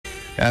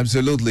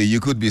Absolutely. You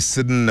could be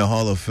sitting in the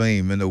Hall of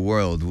Fame and the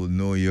world will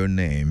know your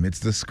name. It's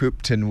the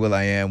script and Will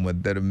I Am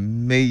with that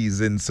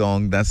amazing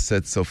song that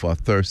sets off our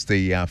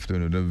Thursday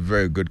afternoon. A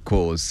very good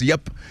cause.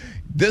 Yep.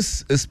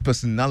 This is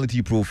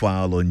Personality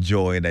Profile on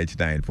Joy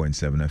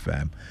 99.7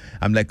 FM.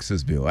 I'm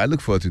Lexus Bill. I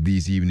look forward to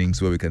these evenings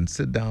where we can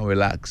sit down,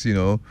 relax,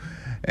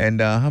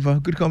 and have a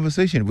good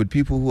conversation with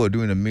people who are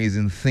doing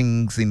amazing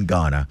things in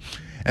Ghana.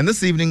 And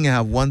this evening, I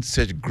have one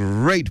such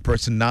great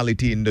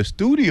personality in the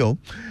studio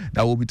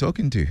that we'll be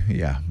talking to.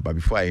 Yeah, but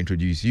before I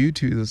introduce you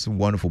to this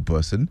wonderful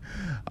person,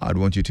 I'd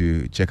want you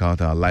to check out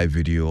our live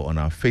video on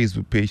our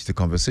Facebook page. The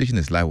conversation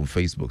is live on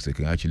Facebook, so you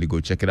can actually go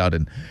check it out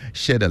and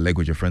share the link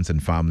with your friends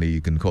and family.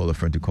 You can call a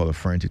friend to call a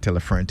friend to tell a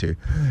friend to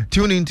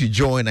tune in to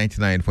Joy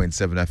 99.7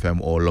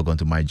 FM or log on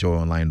to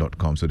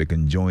myjoyonline.com so they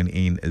can join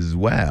in as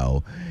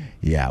well.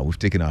 Yeah, we've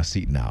taken our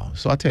seat now.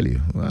 So I'll tell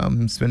you,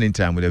 I'm spending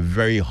time with a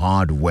very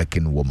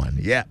hard-working woman.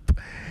 Yep.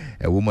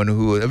 A woman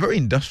a very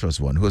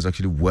industrious one, who has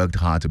actually worked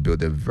hard to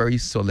build a very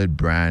solid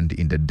brand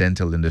in the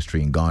dental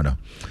industry in Ghana.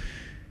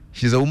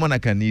 She's a woman I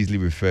can easily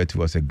refer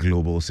to as a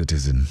global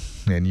citizen.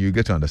 And you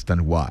get to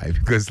understand why.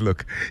 Because,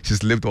 look,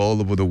 she's lived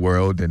all over the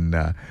world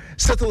and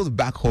settled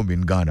back home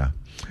in Ghana.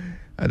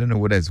 I don't know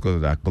whether it's because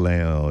of the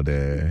Aklan or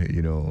the,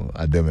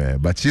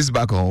 Ademe, but she's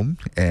back home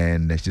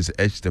and she's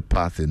edged the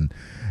path in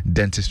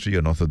dentistry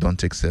and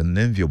orthodontics, an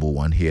enviable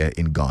one here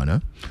in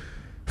Ghana.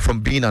 From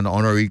being an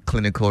honorary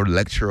clinical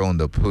lecturer on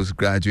the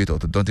postgraduate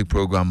orthodontic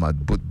program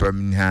at both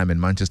Birmingham and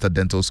Manchester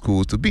dental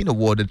schools to being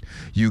awarded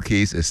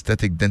UK's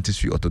Aesthetic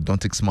Dentistry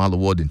Orthodontic Smile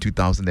Award in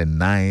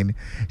 2009,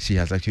 she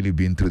has actually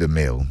been through the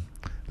mill.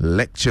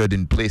 Lectured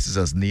in places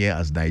as near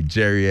as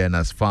Nigeria and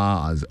as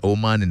far as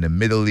Oman in the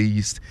Middle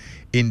East,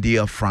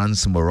 India,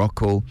 France,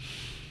 Morocco.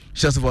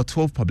 She has about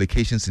 12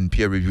 publications in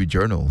peer-reviewed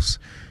journals.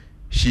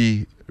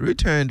 She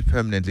returned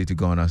permanently to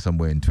Ghana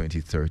somewhere in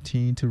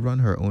 2013 to run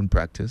her own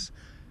practice,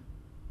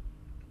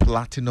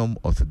 Platinum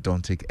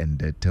Orthodontic and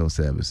Dental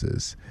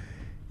Services.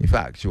 In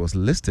fact, she was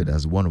listed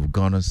as one of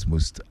Ghana's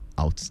most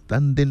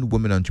outstanding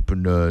women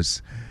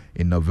entrepreneurs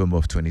in November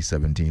of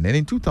 2017. And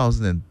in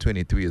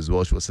 2023 as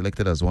well, she was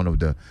selected as one of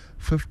the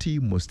 50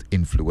 most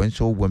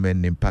influential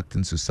women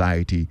impacting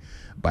society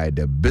by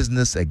the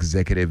Business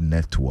Executive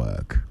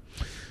Network.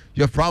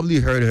 You've probably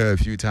heard her a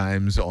few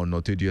times on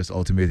Notorious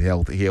Ultimate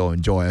Health here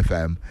on Joy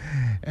FM,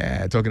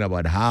 talking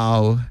about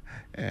how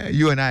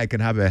you and I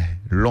can have a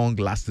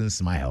long-lasting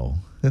smile.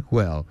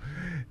 Well,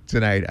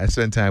 tonight I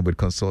spent time with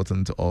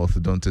consultant,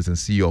 orthodontist, and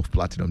CEO of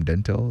Platinum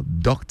Dental,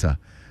 Dr.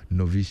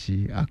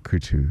 Norvishie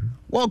Arkutu.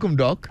 Welcome,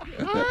 Doc.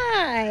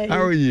 Hi.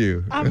 How are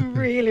you? I'm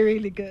really,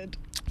 really good.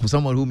 For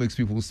someone who makes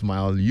people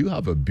smile, you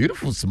have a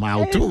beautiful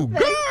smile too.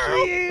 Thank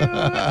you.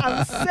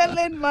 I'm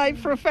selling my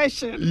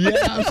profession. Yeah,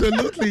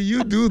 absolutely.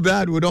 You do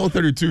that with all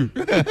 32.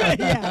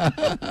 Yeah.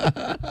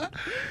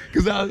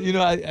 Because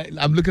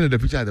I'm looking at the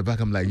picture at the back.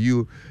 I'm like,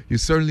 you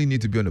certainly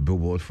need to be on a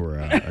billboard for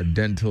a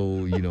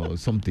dental,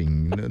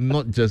 something,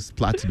 not just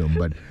platinum,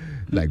 but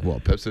like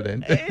what,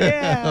 Pepsodent?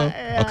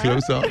 Yeah. A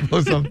close-up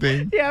or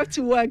something. You have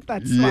to work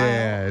that smile.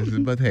 Yes,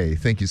 but hey,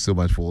 thank you so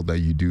much for all that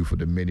you do for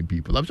the many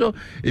people. I'm sure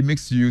it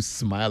makes you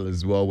smile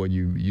as well when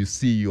you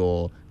see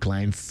your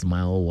clients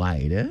smile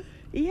wide, eh?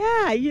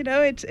 Yeah,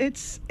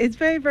 it's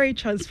very, very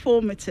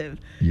transformative.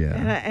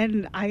 Yeah.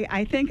 And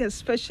I think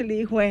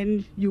especially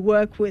when you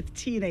work with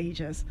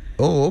teenagers.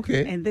 Oh,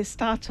 okay. And they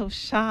start off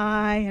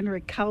shy and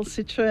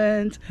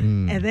recalcitrant,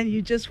 and then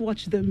you just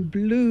watch them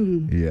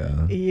bloom.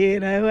 Yeah.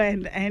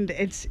 And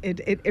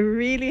it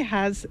really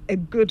has a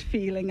good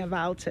feeling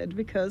about it,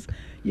 because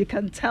you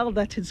can tell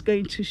that it's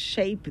going to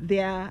shape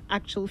their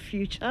actual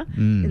future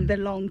in the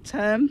long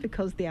term,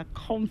 because they are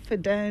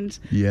confident.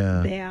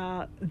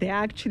 Yeah. They're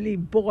actually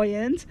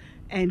buoyant,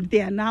 and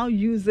they are now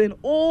using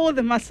all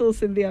the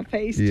muscles in their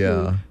face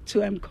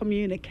to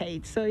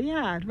communicate. So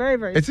yeah, very,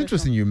 very It's special.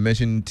 interesting you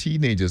mentioned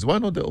teenagers. Why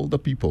not the older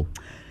people?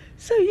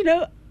 So,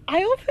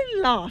 I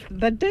often laugh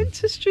that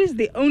dentistry is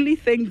the only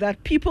thing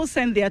that people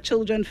send their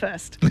children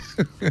first.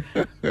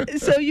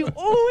 So you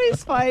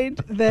always find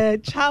the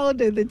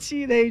child and the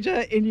teenager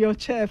in your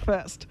chair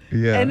first.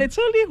 Yeah. And it's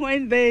only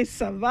when they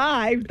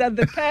survive that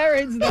the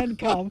parents then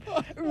come.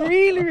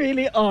 Really,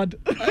 really odd.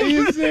 Are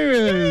you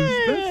serious?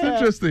 Yeah. That's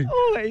interesting.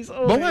 Always.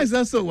 But why is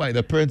that so? Why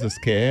the parents are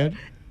scared?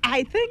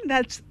 I think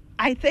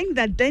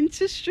that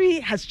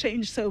dentistry has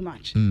changed so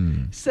much.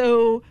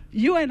 So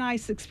you and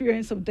I's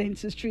experience of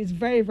dentistry is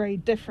very, very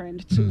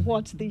different to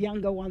what the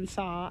younger ones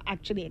are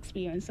actually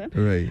experiencing.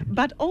 Right.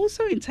 But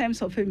also in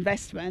terms of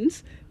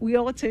investments, we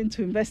all tend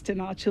to invest in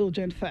our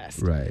children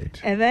first.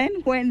 Right. And then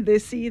when they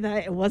see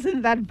that it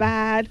wasn't that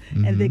bad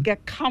and they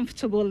get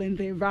comfortable in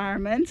the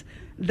environment,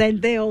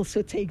 then they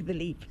also take the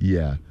leap.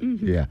 Yeah.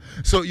 Yeah.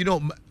 So,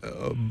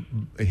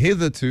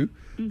 hitherto,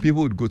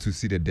 people would go to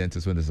see the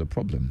dentist when there's a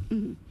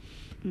problem.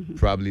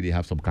 Probably they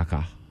have some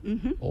caca,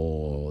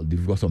 or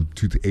they've got some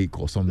toothache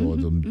or something, or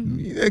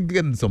they're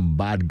getting some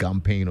bad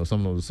gum pain or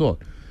something of the sort.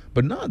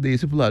 But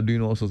nowadays, people are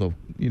doing all sorts of,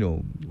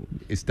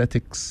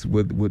 aesthetics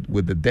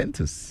with the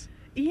dentists.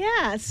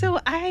 Yeah, so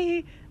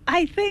I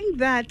think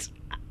that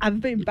I've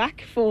been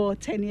back for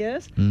 10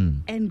 years,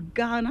 and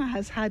Ghana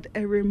has had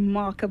a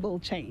remarkable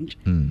change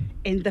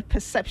in the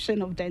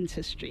perception of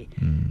dentistry.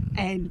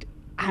 And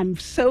I'm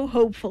so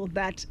hopeful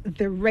that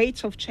the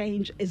rate of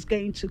change is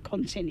going to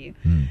continue.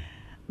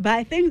 But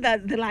I think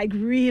that the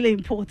really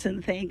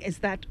important thing is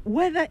that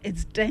whether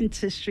it's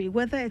dentistry,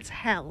 whether it's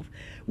health,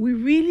 we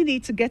really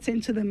need to get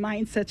into the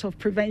mindset of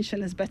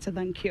prevention is better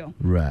than cure.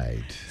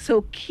 Right.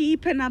 So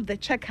keeping up the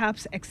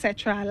checkups,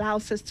 etc.,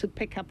 allows us to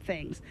pick up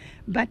things.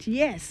 But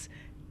yes,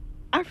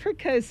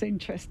 Africa is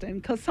interesting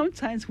because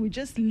sometimes we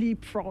just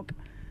leapfrog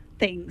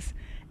things.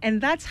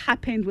 And that's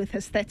happened with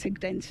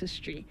aesthetic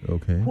dentistry,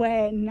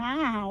 where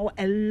now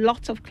a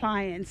lot of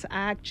clients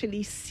are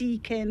actually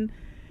seeking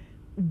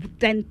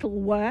dental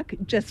work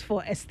just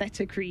for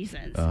aesthetic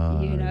reasons,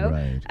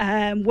 right.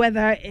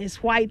 Whether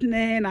it's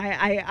whitening.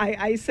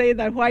 I say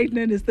that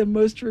whitening is the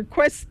most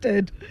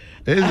requested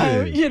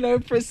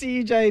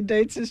procedure in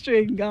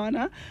dentistry in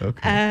Ghana,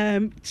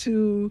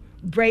 to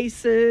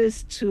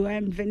braces, to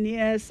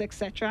veneers,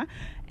 etc.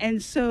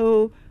 And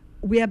so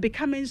we are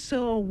becoming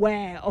so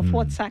aware of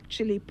what's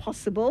actually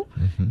possible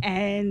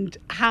and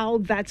how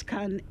that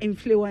can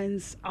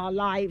influence our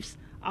lives,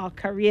 our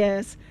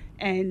careers,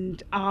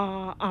 and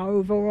our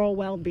overall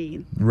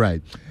well-being.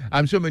 Right.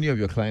 I'm sure many of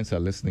your clients are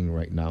listening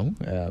right now.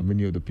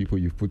 Many of the people,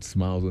 you've put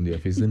smiles on their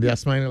faces and they're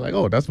smiling like,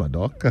 oh, that's my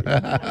dog.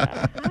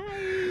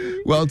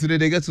 Well, today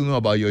they get to know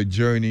about your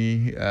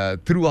journey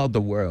throughout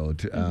the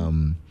world.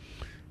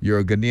 You're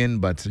a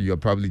Ghanaian, but you're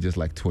probably just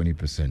like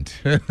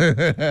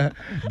 20%.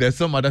 There's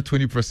some other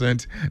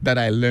 20% that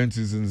I learned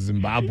is in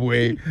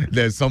Zimbabwe.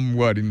 There's some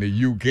in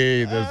the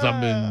UK. There's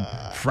some in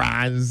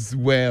France,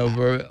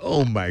 wherever.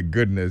 Oh my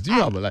goodness. You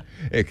have a lot.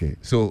 Okay,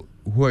 so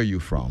where are you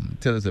from?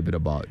 Tell us a bit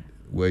about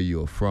where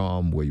you're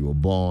from, where you were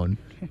born.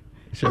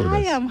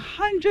 I am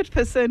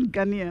 100%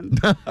 Ghanaian.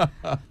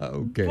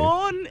 Okay.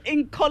 Born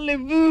in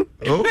Kolebu.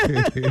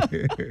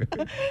 Okay.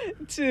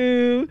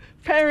 To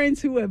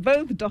parents who were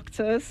both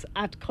doctors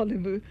at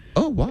Kolebu.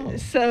 Oh, wow.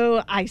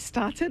 So I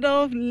started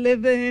off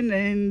living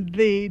in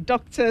the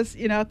doctor's,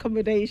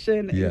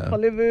 accommodation in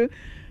Kolebu.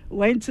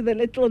 Went to the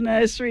little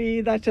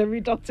nursery that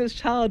every doctor's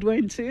child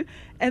went to,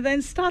 and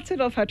then started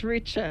off at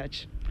Rich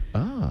Church.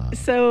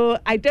 So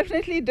I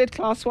definitely did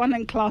class 1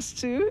 and class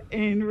 2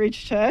 in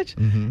Rich Church,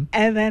 and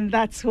then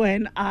that's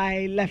when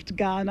I left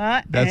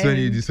Ghana. That's when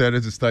you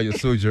decided to start your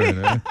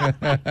sojourn.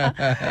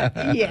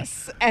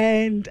 Yes,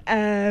 and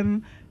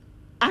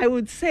I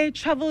would say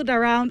traveled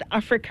around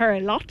Africa a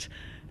lot.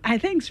 I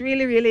think it's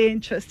really, really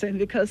interesting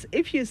because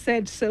if you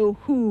said, so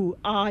who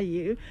are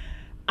you?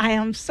 I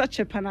am such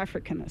a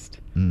Pan-Africanist.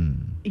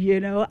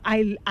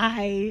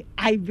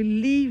 I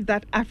believe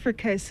that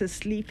Africa is a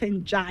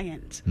sleeping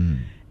giant.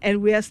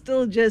 And we are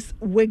still just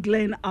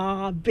wiggling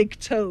our big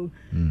toe.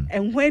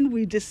 And when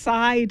we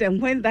decide,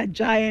 and when that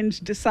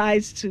giant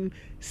decides to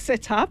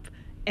sit up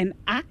and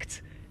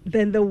act,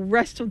 then the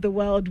rest of the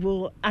world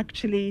will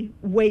actually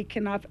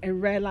waken up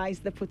and realize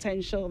the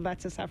potential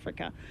that is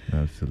Africa.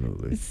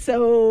 Absolutely.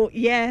 So,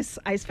 yes,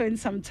 I spent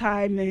some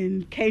time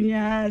in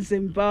Kenya,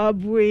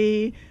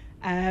 Zimbabwe.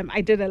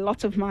 I did a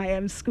lot of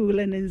my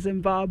schooling in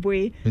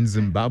Zimbabwe. In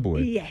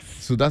Zimbabwe? Yes.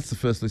 So that's the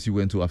first place you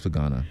went to after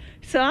Ghana?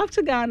 So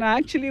after Ghana, I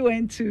actually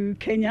went to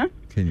Kenya.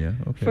 Kenya,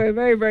 okay. For a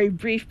very, very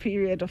brief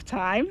period of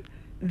time.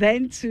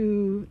 Then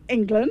to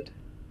England.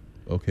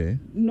 Okay.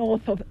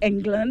 North of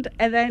England.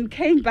 And then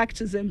came back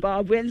to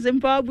Zimbabwe. In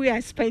Zimbabwe,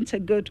 I spent a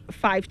good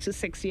 5 to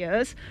 6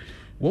 years.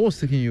 What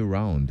was taking you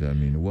around? I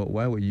mean,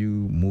 why were you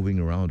moving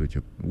around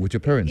with your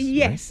parents?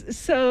 Yes. Right?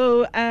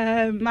 So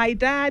my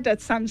dad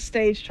at some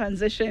stage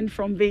transitioned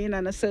from being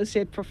an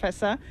associate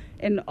professor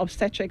in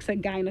obstetrics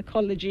and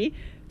gynecology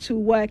to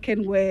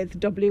working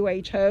with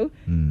WHO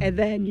and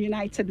then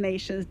United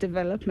Nations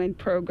Development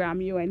Program,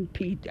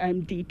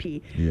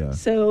 UNDP. Yeah.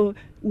 So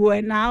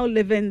we're now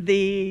living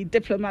the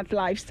diplomat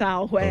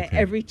lifestyle where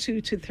every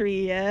 2 to 3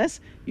 years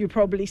you're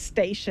probably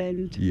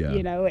stationed,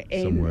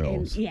 somewhere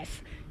else.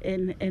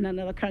 In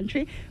another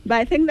country. But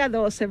I think that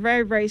there was a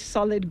very, very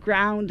solid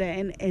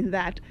grounding in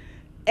that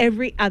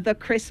every other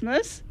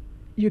Christmas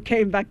you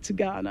came back to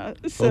Ghana.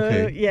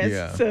 So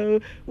so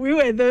we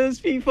were those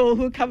people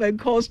who come and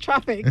cause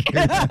traffic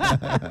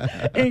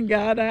in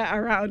Ghana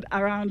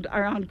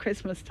around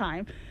Christmas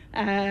time.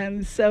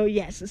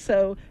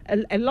 So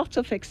a lot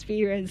of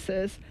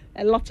experiences,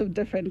 a lot of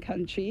different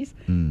countries.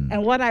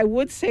 And what I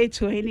would say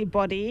to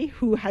anybody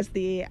who has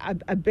the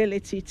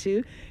ability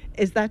to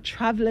is that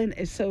traveling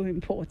is so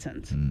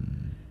important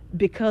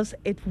because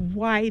it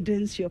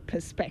widens your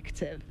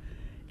perspective.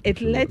 It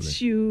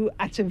lets you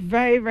at a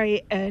very,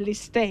 very early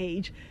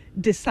stage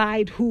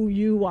decide who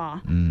you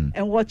are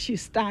and what you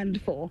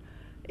stand for,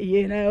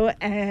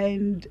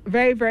 and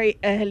very, very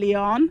early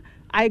on,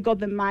 I got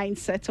the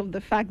mindset of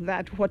the fact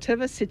that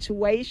whatever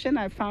situation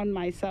I found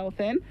myself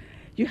in,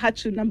 you had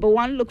to, number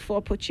one, look for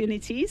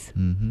opportunities.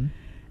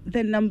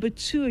 Then number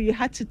two, you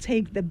had to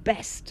take the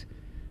best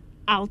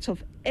out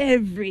of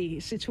every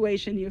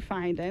situation you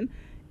find in.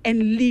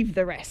 and leave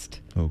the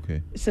rest.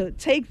 Okay. So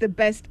take the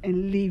best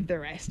and leave the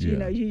rest. You Yeah.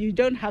 know, you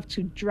don't have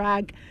to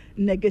drag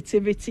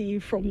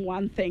negativity from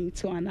one thing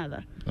to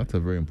another. That's a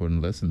very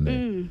important lesson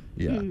there.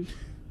 Yeah. mm.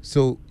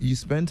 So you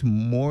spent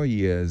more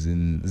years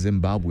in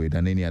Zimbabwe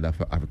than any other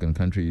African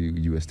country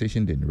you were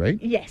stationed in, right?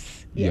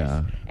 Yes.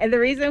 Yeah. And the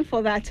reason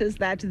for that is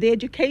that the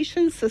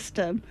education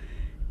system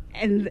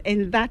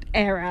in that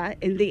era,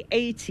 in the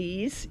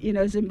 80s, you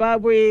know,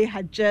 Zimbabwe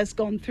had just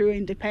gone through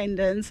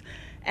independence,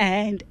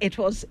 and it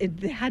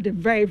had a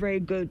very, very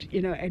good,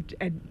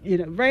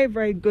 very,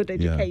 very good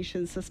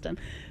education system.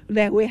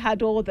 There we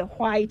had all the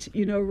white,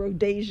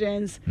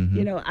 Rhodesians,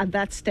 at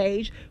that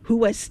stage, who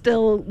were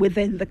still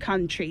within the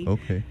country.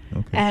 Okay.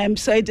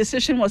 So a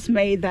decision was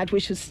made that we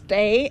should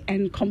stay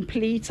and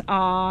complete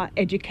our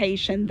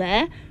education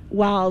there,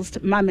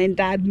 whilst mum and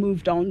dad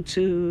moved on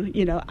to,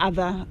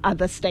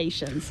 other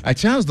stations. I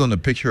chanced on a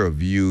picture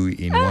of you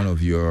in one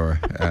of your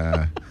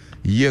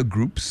year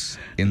groups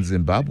in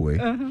Zimbabwe.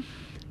 Uh-huh.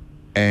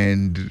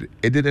 And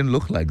it didn't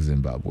look like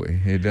Zimbabwe.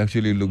 It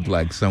actually looked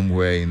like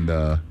somewhere in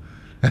the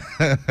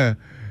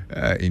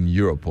in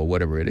Europe or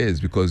whatever it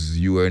is, because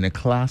you were in a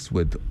class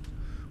with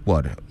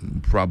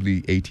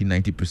probably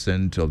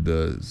 80-90% of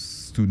the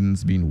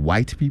students being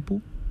white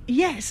people.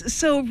 Yes,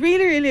 so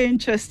really, really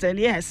interesting.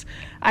 Yes,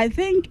 I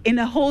think in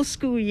a whole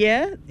school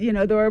year,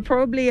 there were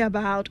probably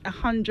about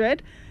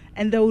 100,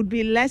 and there would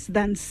be less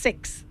than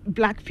 6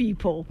 black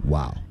people.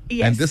 Wow.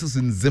 Yes. And this is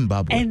in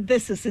Zimbabwe. In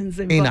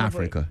Zimbabwe. In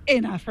Africa.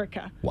 In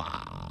Africa.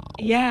 Wow.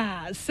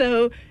 Yeah.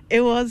 So it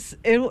was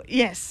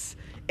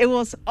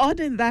odd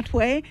in that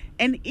way.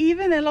 And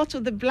even a lot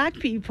of the black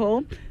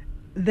people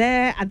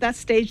there at that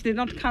stage did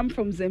not come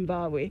from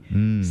Zimbabwe.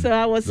 So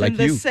I was like in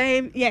the you.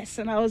 same, yes,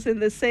 and I was in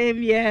the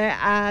same year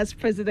as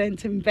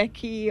President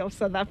Mbeki of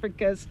South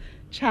Africa's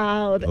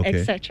child, Okay.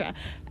 etc.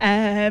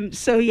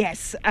 So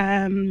yes,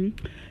 very,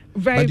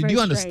 But did very you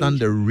understand strange.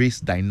 the race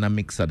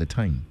dynamics at the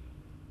time?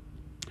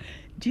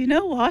 Do you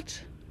know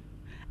what?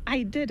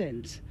 I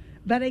didn't.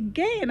 But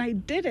again, I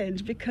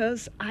didn't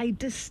because I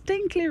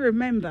distinctly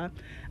remember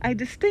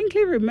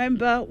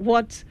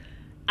what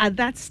at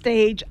that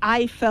stage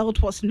I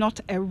felt was not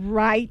a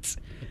right,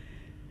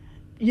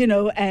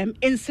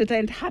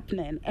 incident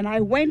happening. And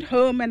I went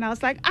home and I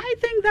was like, I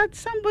think that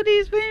somebody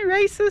is being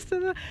racist.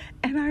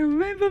 And I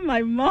remember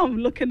my mom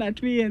looking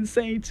at me and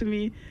saying to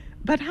me,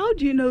 but how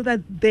do you know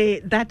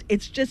that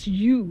it's just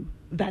you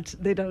that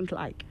they don't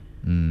like?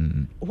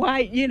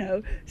 Why,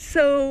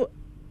 so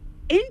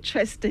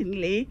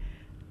interestingly,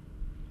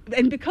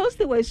 and because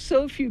there were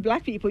so few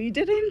black people, you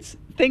didn't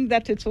think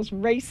that it was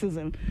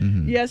racism.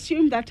 You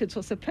assumed that it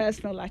was a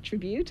personal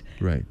attribute.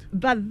 Right.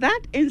 But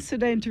that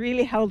incident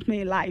really helped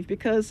me in life,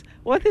 because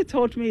what it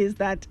taught me is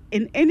that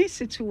in any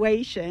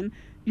situation,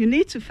 you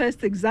need to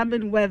first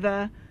examine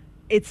whether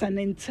it's an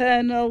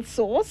internal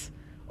source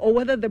or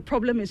whether the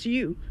problem is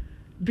you,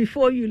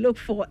 before you look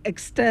for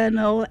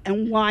external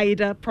and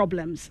wider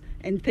problems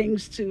and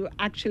things to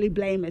actually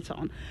blame it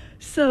on.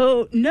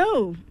 So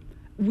no,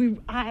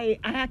 I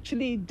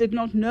actually did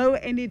not know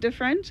any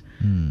different,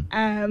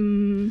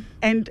 and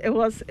it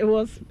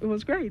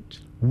was great.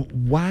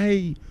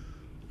 Why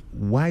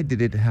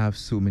did it have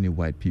so many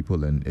white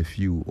people and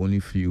only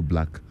few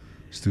black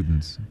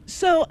students?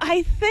 So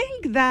I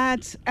think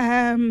that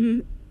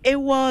it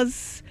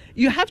was.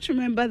 You have to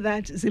remember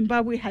that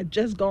Zimbabwe had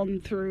just gone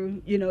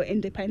through,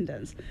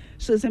 independence.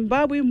 So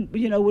Zimbabwe,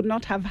 would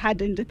not have had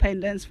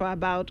independence for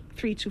about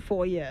 3 to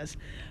 4 years.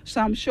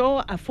 So I'm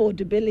sure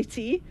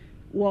affordability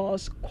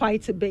was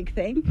quite a big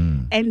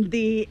thing, and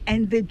the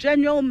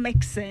general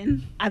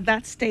mixing at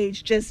that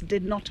stage just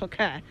did not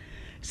occur.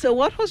 So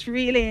what was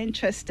really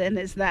interesting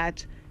is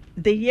that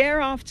the year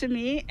after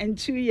me and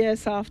 2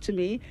 years after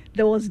me,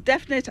 there was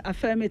definite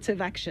affirmative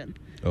action.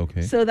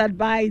 Okay. So that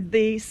by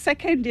the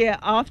second year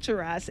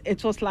after us,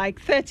 it was like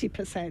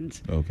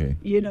 30%. Okay.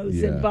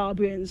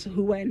 Zimbabweans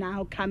who were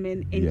now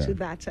coming into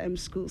Yeah. that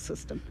school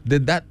system.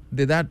 Did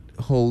that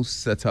whole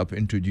setup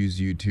introduce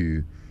you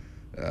to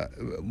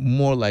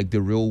more like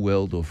the real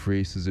world of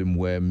racism,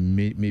 where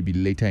maybe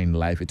later in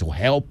life it will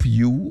help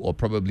you or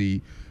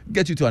probably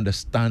get you to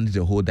understand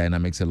the whole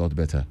dynamics a lot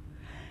better?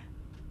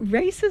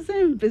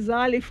 Racism,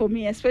 bizarrely for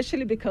me,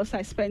 especially because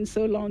I spent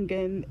so long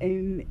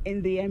in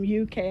the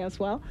UK as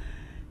well,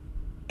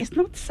 it's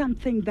not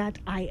something that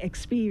I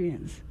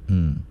experience.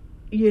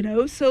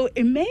 So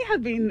it may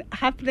have been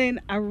happening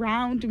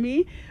around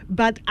me,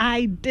 but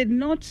I did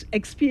not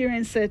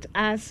experience it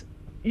as,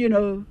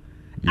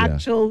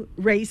 actual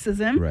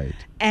racism. Right.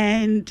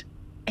 And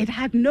it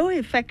had no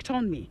effect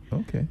on me.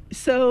 Okay.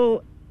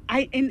 So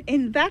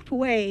in that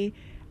way,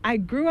 I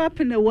grew up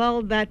in a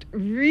world that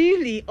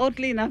really,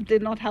 oddly enough,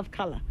 did not have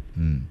color.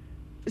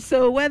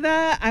 So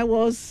whether I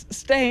was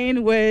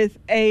staying with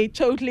a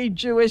totally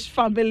Jewish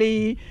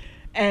family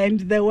and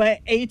there were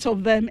 8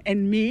 of them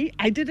and me,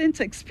 I didn't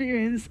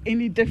experience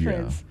any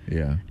difference.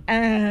 Yeah.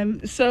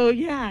 So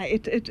yeah,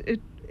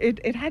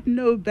 it had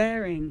no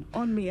bearing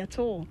on me at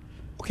all.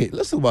 Okay,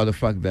 let's talk about the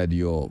fact that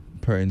your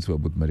parents were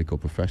both medical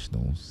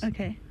professionals.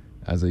 Okay.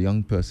 As a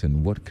young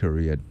person, what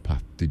career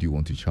path did you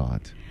want to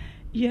chart?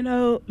 You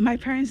know, my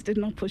parents did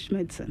not push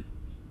medicine.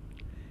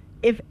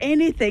 If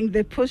anything,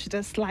 they pushed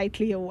us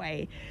slightly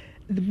away.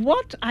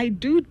 What I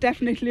do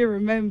definitely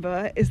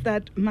remember is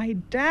that my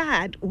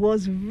dad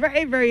was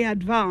very, very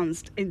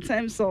advanced in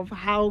terms of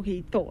how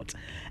he thought.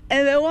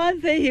 And the one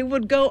thing he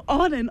would go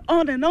on and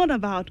on and on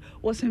about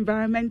was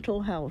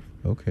environmental health.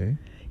 Okay.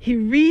 He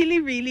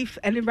really,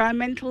 and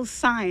environmental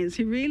science,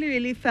 he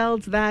really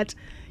felt that,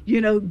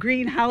 you know,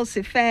 greenhouse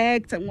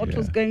effect and what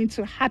was going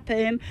to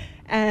happen,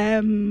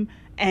 and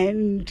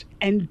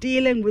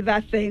dealing with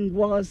that thing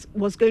was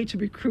going to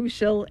be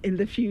crucial in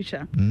the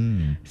future.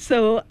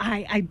 So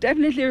I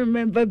definitely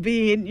remember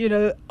being, you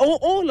know,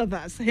 all of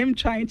us, him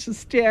trying to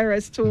steer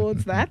us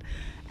towards that.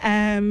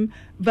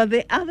 But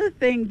the other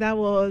thing that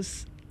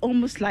was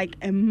almost like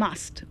a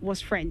must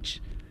was French.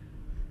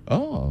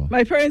 Oh.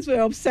 My parents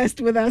were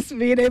obsessed with us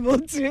being able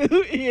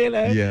to, you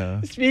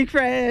know, speak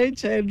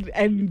French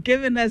and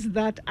giving us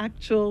that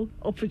actual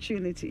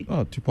opportunity.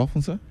 Oh, tu parles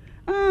français?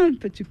 Ah, un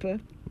petit peu.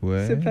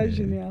 Ouais. C'est pas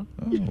génial.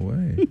 Oh,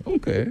 ouais.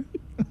 Okay.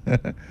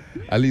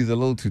 At least a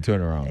little to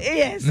turn around.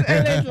 Yes,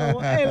 a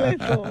little.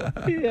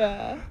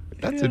 Yeah.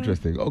 That's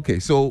interesting. Okay,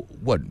 so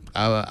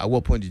at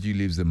what point did you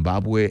leave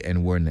Zimbabwe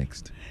and where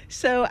next?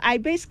 So I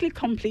basically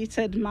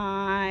completed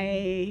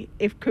my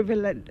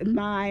equivalent,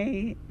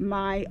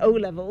 my O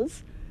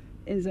levels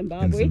in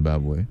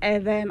Zimbabwe.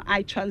 And then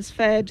I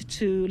transferred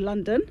to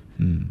London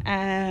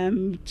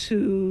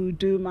to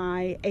do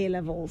my A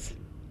levels.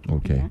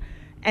 Okay. Yeah.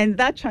 And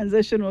that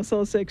transition was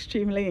also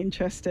extremely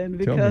interesting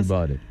because tell me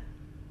about it.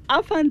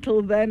 Up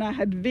until then, I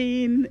had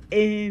been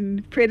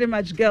in pretty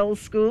much girls'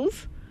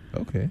 schools.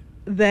 Okay.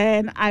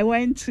 Then I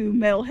went to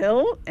Mill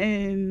Hill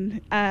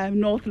in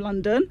North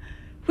London,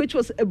 which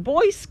was a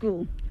boys'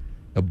 school.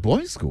 A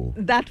boys' school?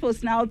 That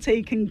was now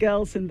taking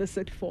girls in the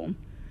sixth form.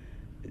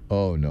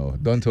 Oh, no.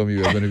 Don't tell me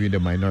you're going to be in the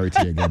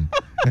minority again.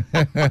 So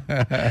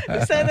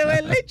there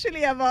were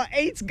literally about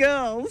 8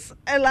 girls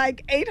and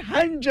like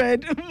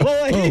 800 boys.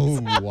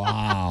 Oh,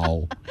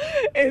 wow.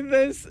 in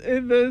this,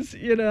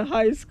 you know,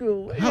 high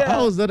school.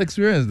 How was that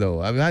experience,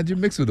 though? I mean, how did you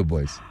mix with the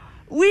boys?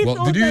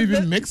 Did you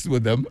even mix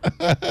with them?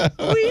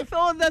 We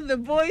thought that the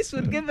boys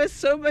would give us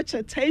so much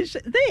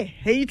attention. They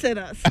hated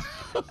us.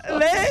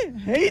 They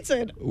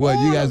hated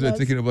Well, you guys were us.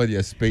 thinking about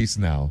your space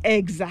now.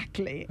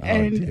 Exactly. Oh,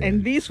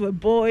 and these were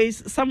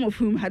boys, some of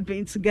whom had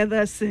been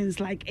together since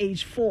like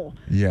age 4.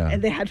 Yeah.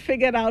 And they had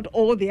figured out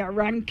all their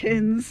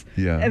rankings.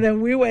 Yeah. And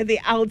then we were the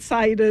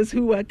outsiders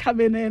who were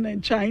coming in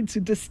and trying to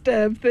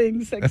disturb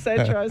things,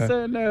 etc.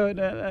 So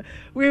no.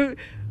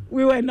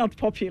 We were not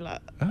popular.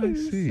 I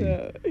see.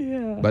 So,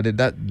 yeah. But did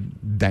that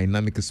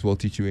dynamic as well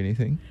teach you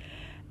anything?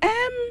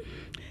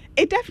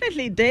 It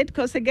definitely did,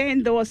 because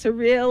again, there was a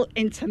real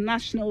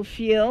international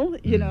feel,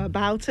 you know,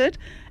 about it.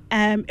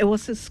 It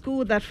was a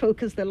school that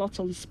focused a lot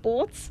on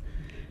sports.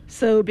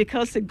 So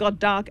because it got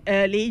dark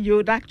early, you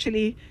would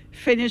actually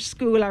finish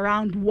school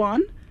around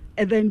 1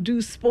 and then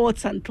do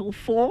sports until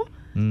 4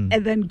 and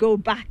then go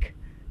back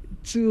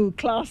to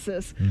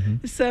classes.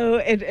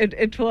 So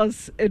it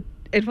was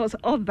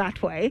odd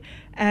that way.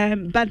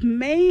 But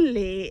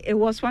mainly it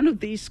was one of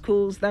these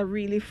schools that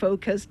really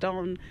focused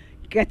on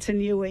getting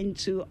you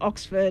into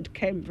Oxford,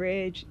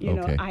 Cambridge, you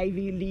know,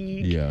 Ivy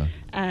League,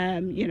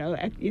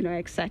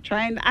 etc.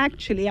 And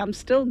actually, I'm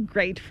still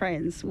great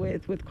friends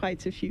with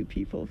quite a few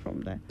people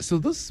from there. So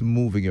this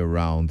moving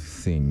around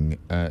thing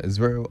is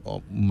very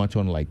much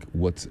unlike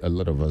what a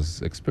lot of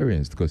us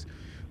experienced, because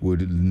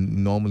would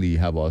normally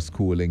have our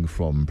schooling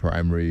from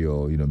primary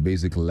or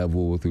basic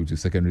level through to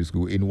secondary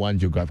school in one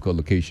geographical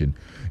location.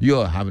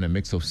 You're having a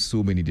mix of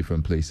so many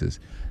different places.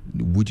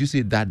 Would you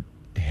say that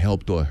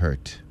helped or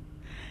hurt?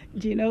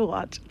 Do you know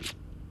what?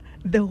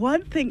 The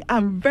one thing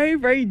I'm very,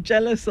 very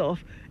jealous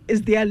of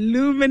is the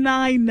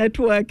alumni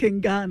network in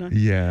Ghana.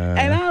 Yeah.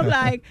 And I'm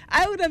like,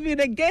 I would have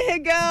been a gay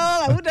girl,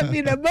 I would have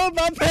been a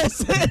mobile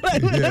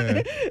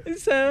person.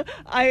 So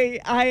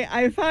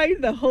I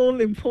find the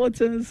whole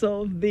importance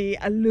of the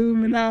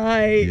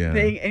alumni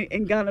thing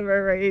in Ghana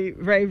very,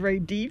 very, very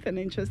deep and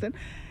interesting.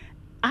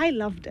 I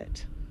loved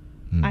it.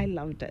 I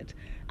loved it.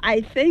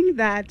 I think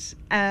that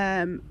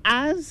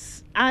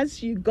as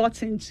you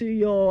got into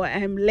your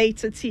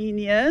later teen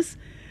years,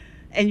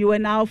 and you were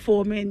now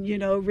forming,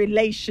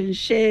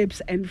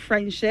 relationships and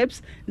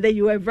friendships, that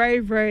you were very,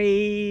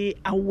 very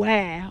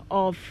aware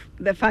of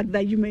the fact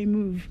that you may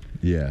move.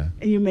 Yeah.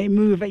 And you may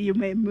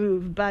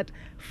move. But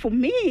for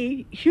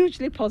me,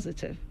 hugely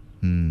positive.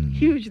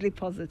 Hugely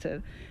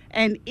positive.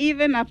 And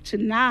even up to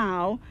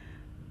now,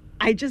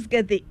 I just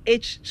get the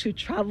itch to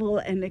travel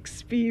and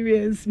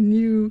experience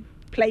new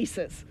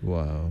places.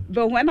 Wow.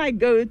 But when I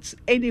go to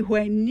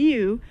anywhere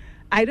new,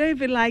 I don't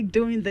even like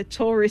doing the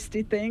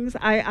touristy things.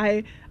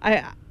 I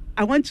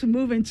want to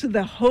move into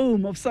the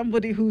home of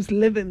somebody who's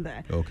living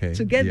there. Okay.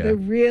 To get the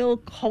real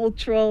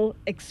cultural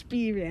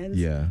experience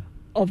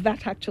of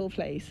that actual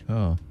place.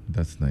 Oh,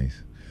 that's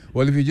nice.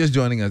 Well, if you're just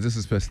joining us, this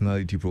is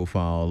Personality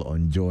Profile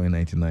on Joy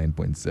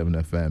 99.7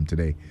 FM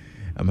today.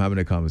 I'm having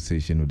a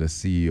conversation with the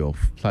CEO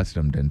of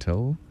Platinum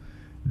Dental,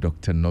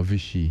 Dr.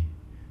 Norvishie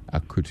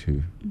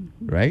Arkutu,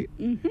 right?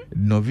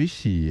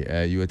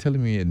 Norvishie, you were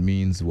telling me it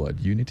means what?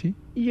 Unity?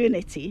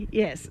 Unity,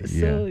 yes.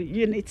 Yeah. So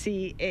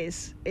unity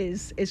is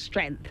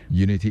strength.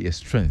 Unity is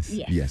strength.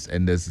 Yes.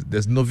 And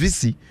there's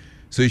Norvishie,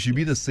 so it should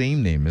be the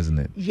same name, isn't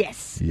it?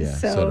 Yes. Yeah,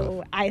 So sort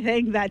of. I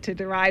think that it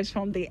derives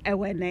from the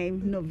Ewe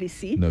name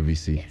Norvishie.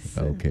 Norvishie. Yes.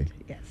 Okay.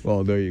 Yes.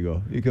 Well, there you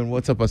go. You can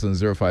WhatsApp us on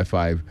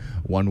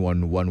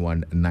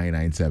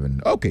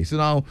 055-1111-997. Okay, so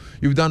now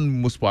you've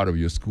done most part of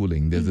your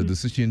schooling. There's a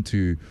decision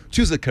to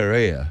choose a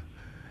career.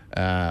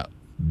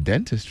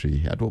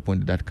 Dentistry. At what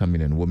point did that come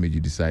in, and what made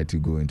you decide to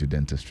go into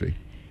dentistry?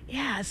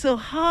 Yeah, so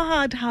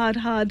hard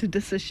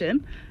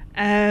decision.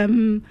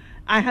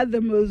 I had the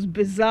most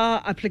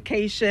bizarre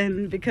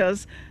application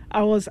because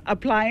I was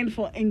applying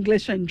for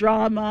English and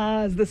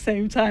drama at the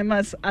same time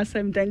as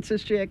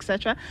dentistry,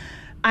 etc.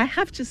 I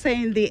have to say,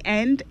 in the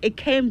end, it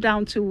came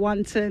down to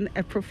wanting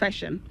a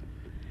profession.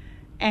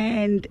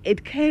 And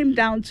it came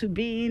down to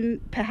being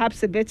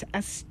perhaps a bit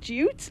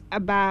astute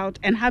about,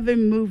 and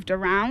having moved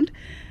around,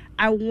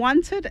 I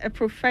wanted a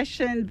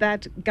profession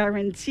that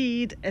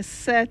guaranteed a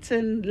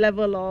certain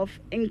level of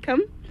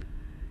income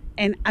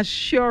and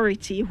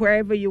assurity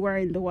wherever you were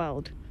in the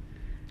world.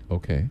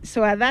 Okay.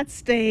 So at that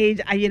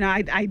stage, I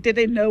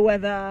didn't know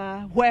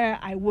where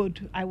I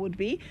would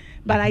be,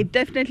 but I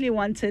definitely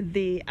wanted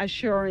the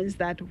assurance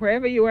that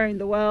wherever you were in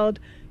the world,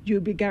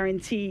 you'd be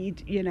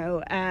guaranteed,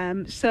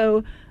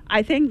 So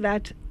I think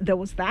that there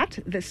was that.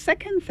 The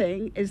second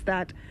thing is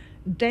that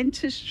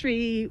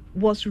dentistry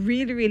was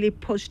really, really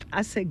pushed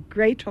as a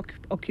great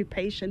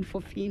occupation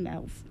for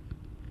females.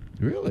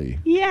 Really?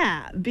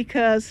 Yeah,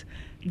 because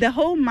the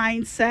whole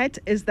mindset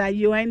is that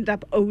you end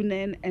up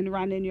owning and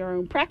running your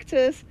own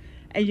practice,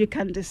 and you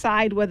can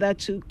decide whether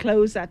to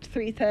close at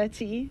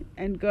 3:30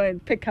 and go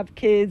and pick up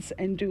kids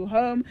and do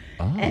home.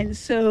 Ah. And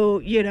so,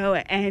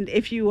 and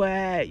if you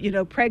were,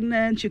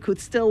 pregnant, you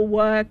could still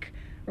work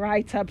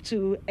right up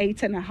to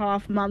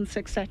 8.5 months,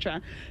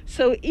 etc.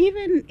 So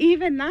even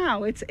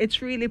now,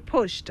 it's really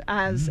pushed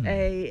as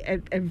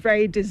a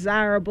very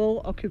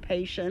desirable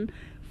occupation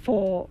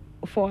for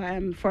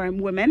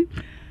women.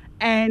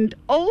 And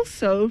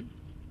also,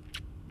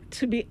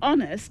 to be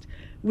honest,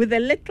 with the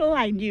little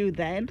I knew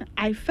then,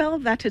 I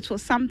felt that it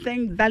was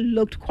something that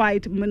looked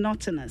quite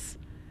monotonous.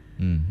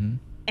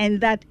 And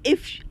that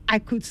if I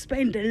could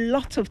spend a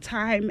lot of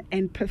time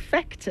and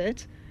perfect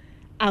it,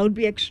 I would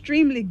be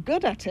extremely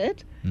good at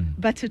it,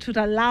 but it would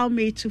allow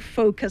me to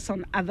focus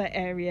on other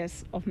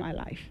areas of my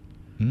life.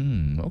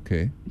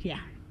 Okay.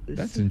 Yeah.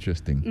 That's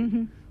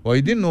interesting. Well,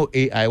 you didn't know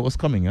AI was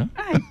coming, huh?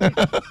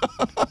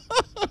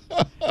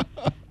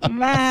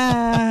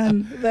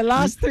 Man, the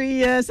last 3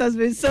 years has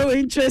been so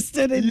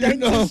interested in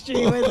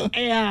dentistry with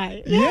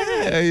AI.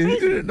 Yeah, you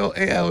didn't know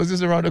AI was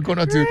just around the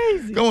corner to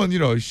go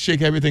and,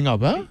 shake everything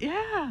up, huh?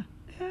 Yeah.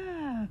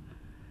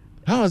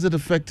 How has it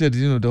affected,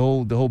 the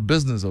whole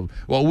business of?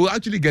 Well, we'll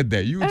actually get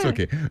there. It's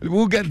okay.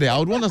 We'll get there. I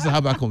would want us to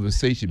have that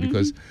conversation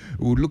because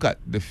we'll look at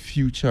the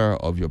future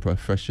of your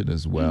profession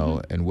as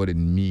well and what it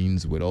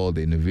means with all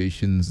the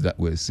innovations that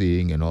we're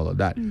seeing and all of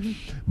that.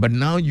 But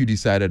now you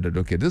decided that,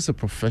 okay, this is a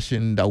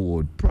profession that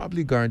would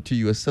probably guarantee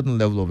you a certain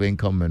level of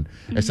income and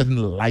a certain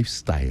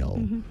lifestyle.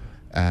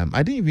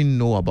 I didn't even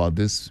know about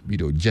this,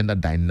 gender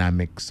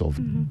dynamics of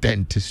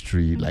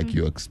dentistry, like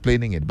you're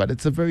explaining it, but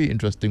it's a very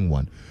interesting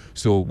one.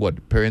 So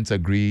what, parents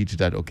agreed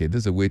that, okay,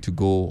 this is a way to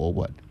go, or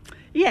what?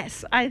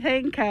 Yes, I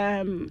think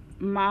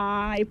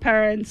my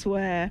parents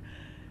were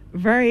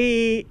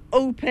very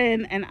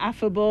open and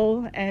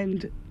affable,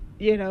 and,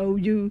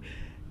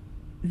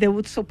 they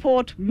would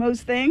support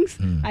most things.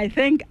 I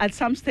think at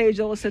some stage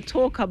there was a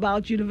talk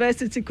about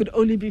university could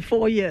only be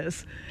 4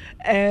 years,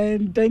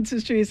 and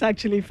dentistry is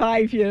actually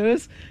 5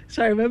 years.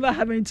 So I remember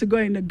having to go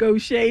and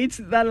negotiate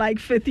that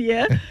 5th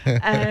year.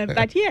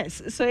 But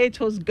yes, so it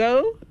was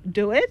go,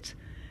 do it.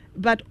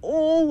 But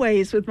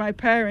always with my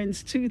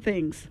parents, 2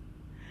 things.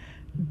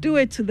 Do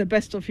it to the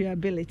best of your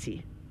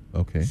ability.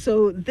 Okay.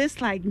 So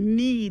this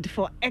need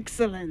for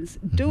excellence,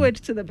 do it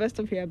to the best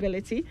of your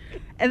ability.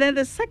 And then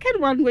the second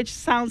one, which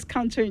sounds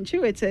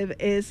counterintuitive,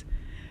 is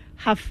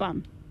have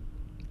fun.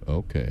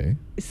 Okay.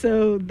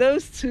 So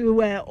those 2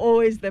 were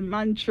always the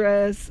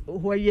mantras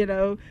where,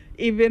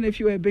 even if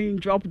you were being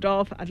dropped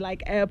off at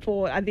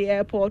the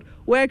airport,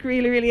 work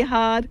really, really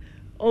hard.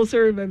 Also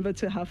remember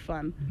to have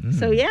fun.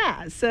 So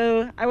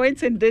so I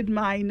went and did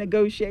my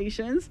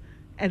negotiations,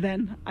 and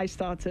then I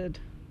started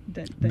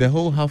the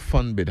whole have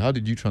fun bit. How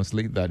did you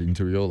translate that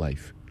into your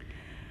life?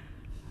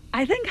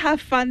 I think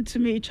have fun to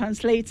me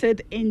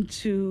translated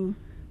into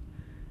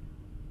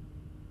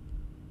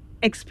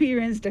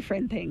experience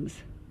different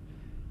things.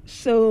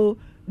 So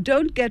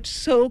don't get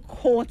so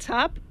caught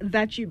up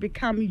that you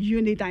become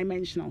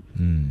unidimensional.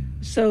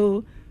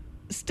 So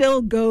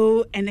still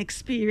go and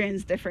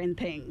experience different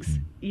things,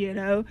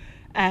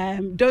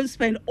 don't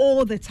spend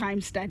all the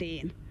time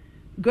studying.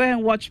 Go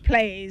and watch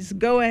plays,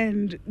 go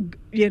and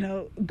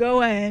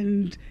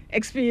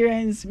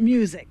experience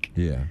music.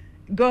 Yeah.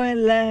 go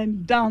and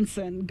learn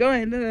dancing, go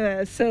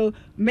and so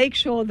make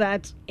sure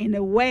that in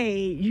a way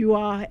you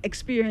are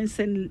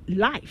experiencing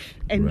life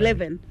and Right.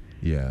 living.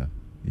 Yeah,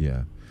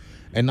 yeah.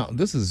 And now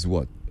this is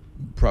what,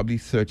 probably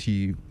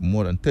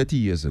more than 30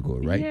 years ago,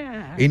 right?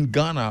 Yeah. In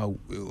Ghana,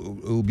 it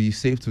will be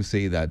safe to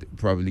say that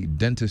probably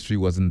dentistry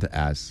wasn't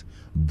as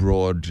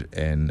broad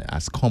and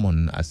as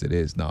common as it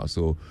is now.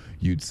 So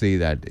you'd say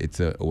that it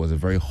was a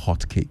very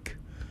hot cake.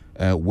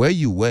 Where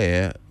you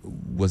were,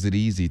 was it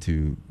easy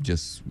to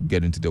just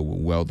get into the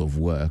world of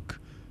work?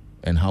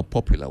 And how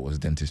popular was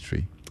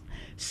dentistry?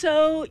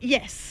 So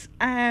yes,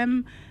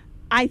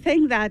 I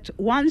think that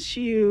once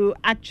you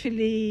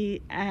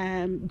actually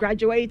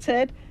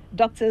graduated,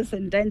 doctors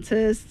and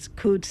dentists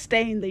could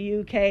stay in the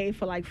UK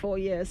for like 4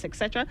 years,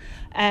 etc.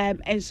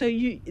 And so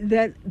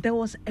there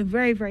was a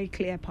very, very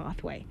clear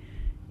pathway.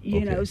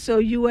 You know, so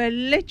you were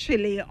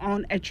literally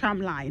on a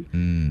tram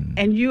line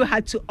and you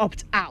had to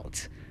opt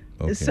out.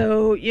 Okay.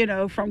 So, you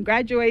know, from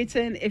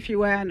graduating, if you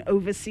were an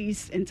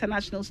overseas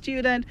international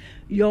student,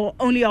 your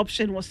only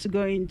option was to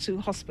go into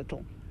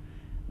hospital.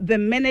 The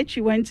minute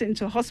you went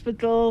into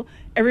hospital,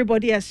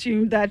 everybody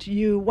assumed that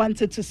you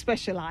wanted to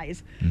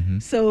specialize.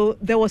 So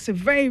there was a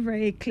very,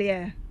 very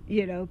clear,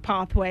 you know,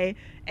 pathway,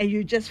 and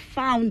you just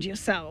found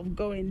yourself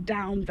going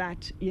down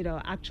that, you know,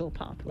 actual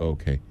pathway.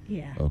 Okay.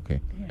 Yeah.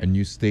 Okay. Yeah. And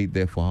you stayed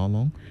there for how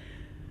long?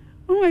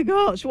 Oh my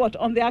gosh, what,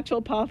 on the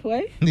actual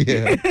pathway?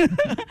 Yeah.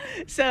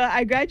 So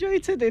I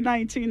graduated in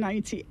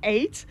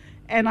 1998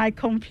 and I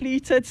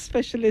completed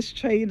specialist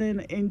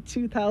training in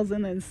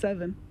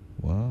 2007.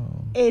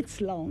 Wow.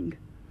 It's long.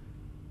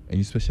 And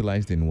you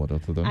specialized in what,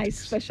 orthodontics? I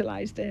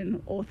specialized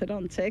in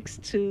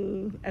orthodontics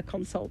to a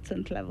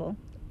consultant level.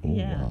 Oh,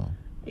 Yeah. wow.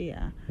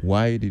 Yeah.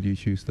 Why did you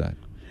choose that?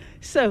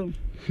 So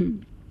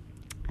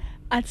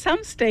at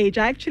some stage,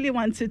 I actually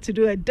wanted to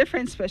do a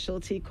different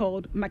specialty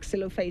called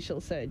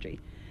maxillofacial surgery.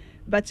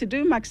 But to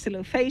do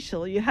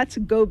maxillofacial, you had to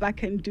go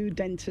back and do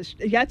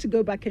dentistry. You had to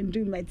go back and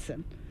do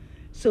medicine.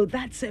 So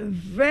that's a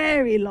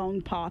very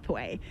long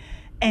pathway.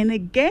 And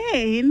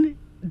again,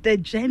 the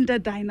gender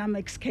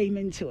dynamics came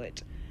into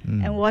it.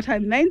 And what I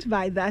meant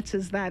by that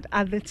is that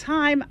at the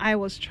time I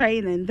was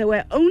training, there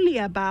were only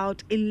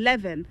about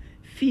 11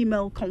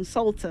 female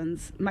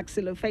consultants,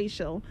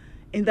 maxillofacial,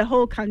 in the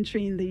whole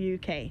country in the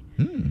UK.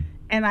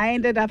 And I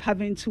ended up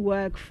having to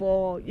work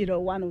for, you know,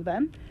 one of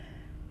them.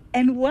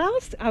 And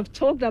whilst I've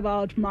talked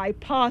about my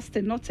past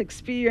and not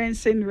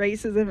experiencing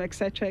racism,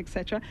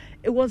 etc.,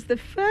 it was the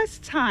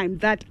first time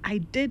that I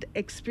did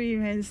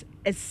experience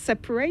a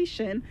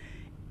separation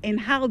in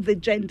how the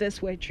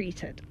genders were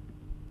treated.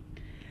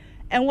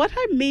 And what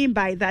I mean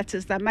by that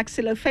is that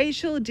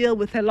maxillofacial deal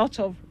with a lot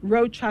of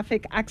road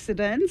traffic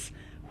accidents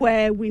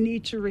where we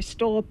need to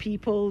restore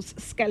people's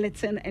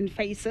skeleton and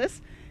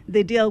faces.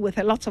 They deal with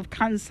a lot of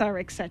cancer,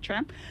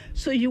 etc.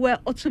 So you were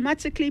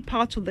automatically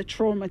part of the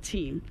trauma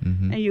team.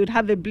 And you'd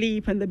have a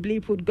bleep and the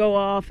bleep would go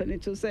off and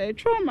it would say,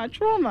 trauma,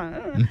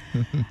 trauma.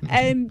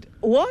 And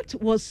what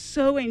was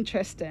so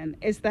interesting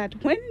is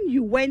that when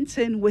you went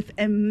in with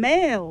a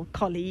male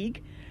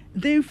colleague,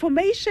 the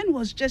information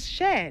was just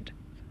shared.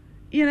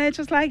 You know, it's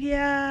just like,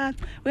 yeah,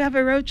 we have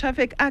a road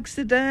traffic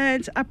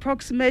accident,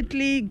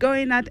 approximately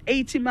going at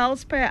 80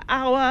 miles per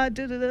hour.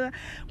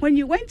 When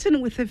you went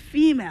in with a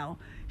female,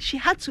 she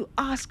had to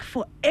ask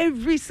for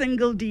every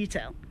single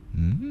detail.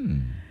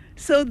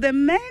 So the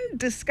men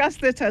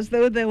discussed it as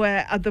though they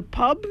were at the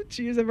pub,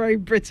 to use a very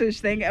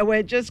British thing, and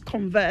we're just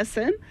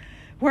conversing.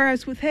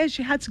 Whereas with her,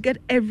 she had to get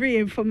every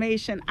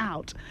information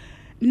out.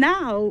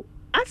 Now,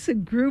 as a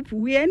group,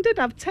 we ended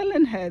up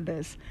telling her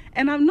this.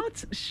 And I'm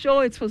not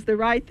sure it was the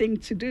right thing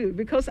to do,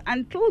 because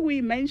until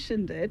we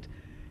mentioned it,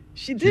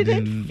 she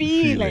didn't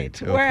feel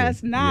it. Okay.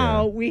 Whereas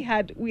now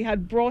Yeah. we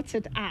had brought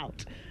it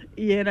out,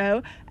 you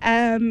know.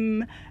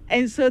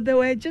 And so there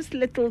were just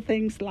little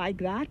things like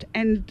that.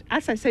 And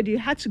as I said, you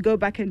had to go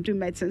back and do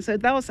medicine. So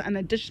that was an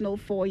additional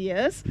 4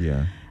 years.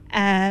 Yeah.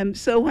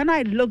 So when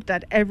I looked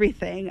at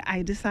everything,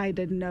 I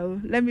decided,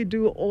 no, let me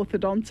do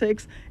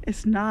orthodontics.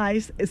 It's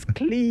nice, it's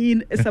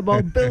clean, it's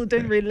about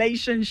building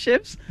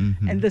relationships.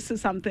 And this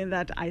is something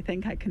that I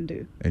think I can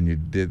do. And you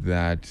did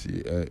that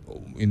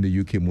in the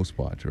UK most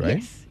part,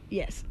 right?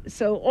 Yes.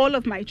 So all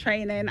of my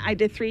training, I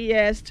did 3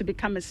 years to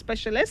become a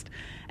specialist.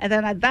 And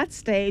then at that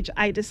stage,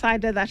 I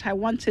decided that I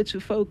wanted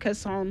to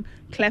focus on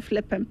cleft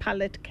lip and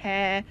palate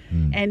care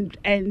and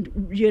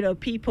you know,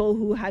 people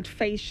who had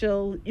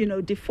facial, you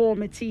know,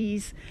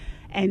 deformities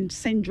and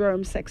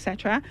syndromes,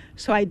 etc.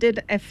 So I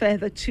did a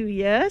further 2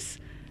 years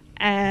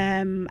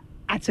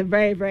at a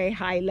very, very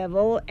high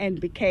level and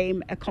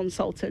became a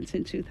consultant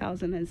in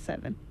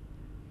 2007.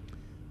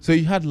 So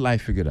you had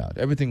life figured out.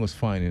 Everything was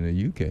fine in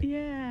the UK.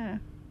 Yeah.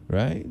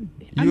 Right?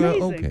 You were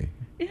Amazing. okay.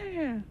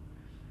 Yeah.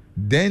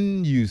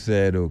 Then you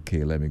said,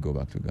 okay, let me go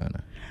back to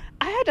Ghana.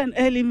 I had an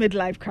early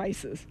midlife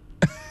crisis.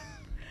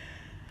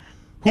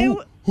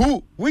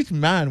 Which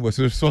man was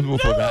responsible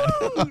for that?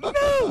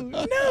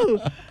 No.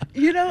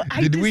 You know,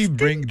 Did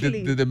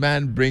the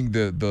man bring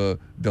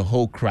the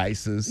whole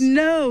crisis?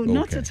 No,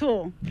 not at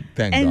all.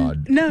 Thank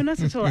God. No, not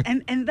at all.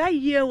 And that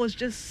year was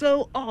just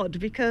so odd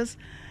because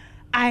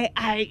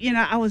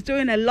I was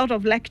doing a lot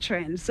of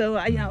lecturing. So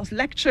I was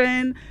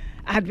lecturing.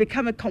 I had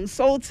become a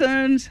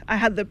consultant. I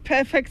had the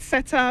perfect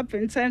setup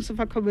in terms of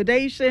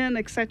accommodation,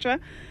 etc.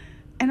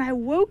 And I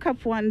woke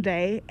up one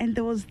day and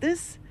there was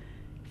this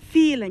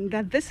feeling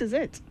that this is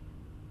it.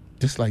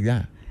 Just like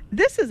that.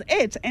 This is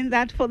it. And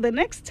that for the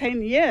next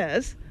 10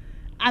 years,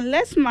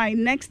 unless my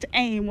next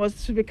aim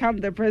was to become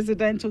the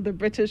president of the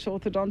British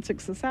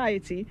Orthodontic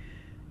Society,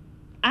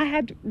 I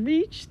had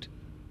reached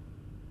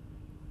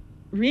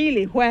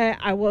really where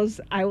I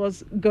was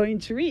going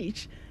to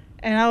reach.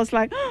 And I was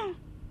like, oh,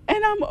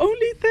 and I'm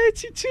only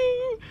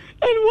 32,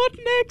 and what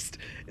next?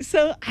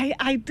 So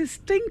I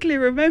distinctly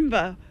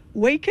remember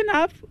waking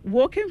up,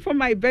 walking from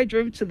my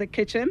bedroom to the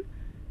kitchen,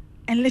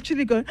 and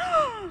literally going,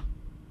 oh,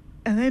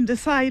 and then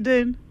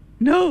deciding,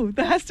 no,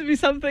 there has to be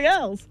something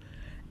else.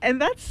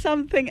 And that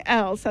something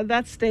else at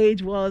that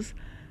stage was,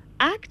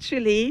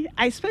 actually,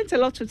 I spent a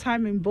lot of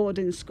time in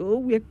boarding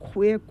school.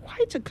 We're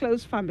quite a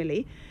close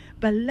family,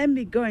 but let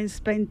me go and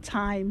spend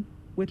time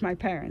with my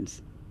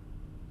parents.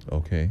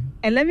 Okay.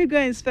 And let me go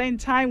and spend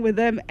time with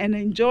them and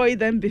enjoy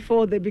them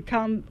before they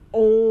become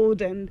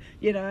old and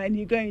you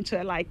go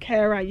into a like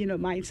carer,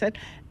 mindset.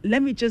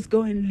 Let me just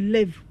go and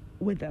live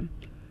with them.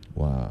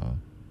 Wow.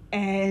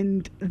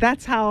 And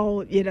that's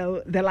how,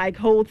 the like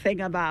whole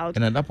thing about.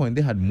 And at that point,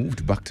 they had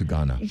moved back to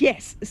Ghana.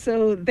 Yes.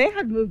 So they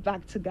had moved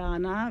back to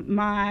Ghana.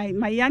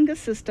 My younger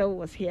sister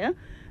was here,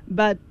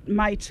 but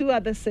my two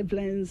other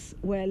siblings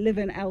were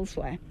living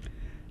elsewhere.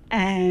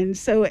 And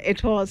so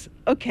it was,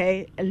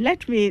 okay,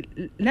 let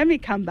me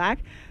come back.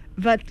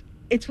 But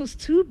it was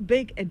too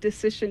big a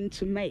decision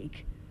to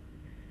make.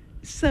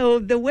 So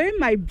the way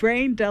my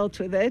brain dealt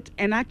with it,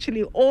 and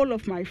actually all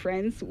of my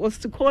friends, was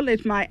to call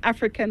it my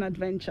African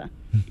adventure.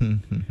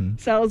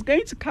 So I was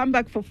going to come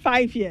back for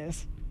 5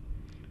 years.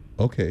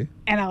 Okay.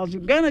 And I was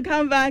going to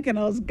come back and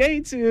I was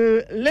going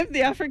to live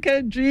the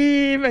African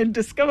dream and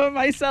discover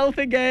myself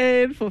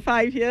again for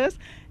 5 years.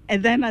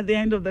 And then at the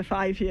end of the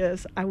 5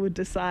 years, I would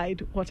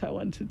decide what I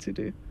wanted to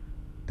do.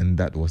 And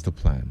that was the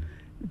plan?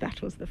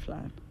 That was the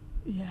plan,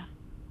 yeah.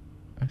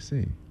 I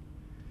see.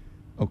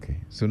 Okay,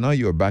 so now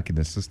you're back in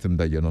a system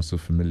that you're not so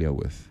familiar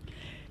with.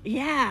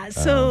 Yeah,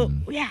 so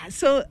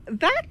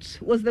that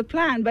was the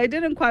plan, but it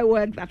didn't quite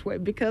work that way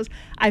because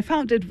I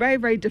found it very,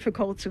 very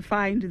difficult to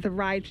find the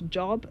right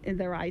job in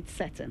the right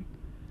setting.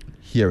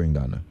 Here in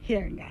Ghana?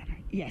 Here in Ghana,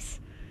 yes.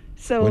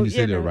 So when you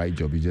say the right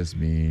job, you just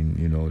mean,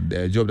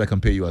 a job that can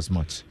pay you as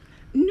much?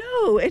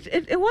 No,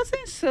 it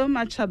wasn't so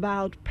much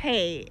about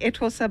pay. It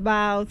was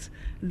about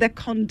the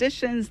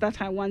conditions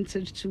that I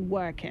wanted to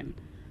work in.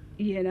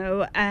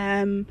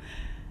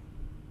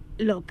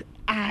 Look,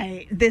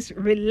 this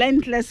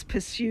relentless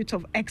pursuit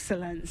of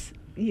excellence,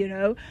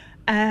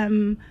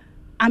 I'm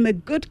a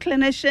good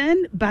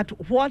clinician, but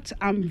what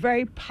I'm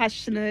very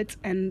passionate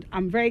and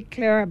I'm very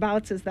clear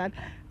about is that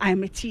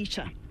I'm a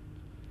teacher.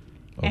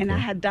 Okay. And I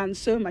had done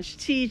so much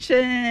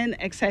teaching,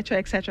 etc.,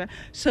 etc.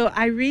 So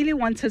I really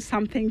wanted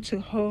something to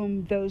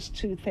home those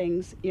two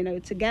things,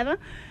 together.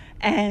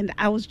 And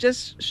I was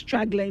just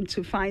struggling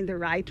to find the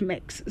right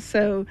mix.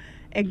 So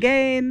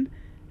again,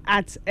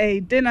 at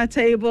a dinner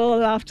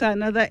table after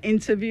another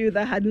interview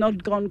that had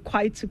not gone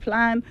quite to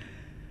plan,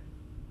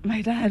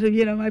 my dad,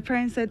 my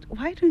parents said,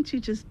 why don't you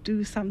just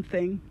do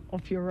something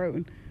of your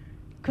own?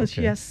 Because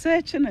you're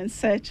searching and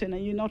searching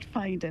and you're not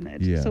finding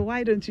it. Yeah. So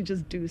why don't you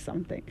just do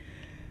something?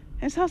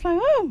 And so I was like,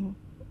 oh,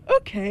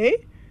 okay.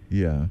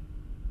 Yeah.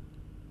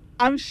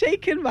 I'm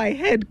shaking my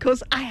head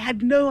because I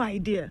had no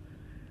idea.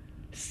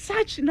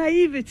 Such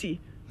naivety.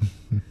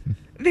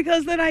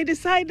 Because then I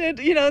decided,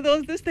 there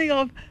was this thing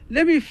of,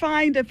 let me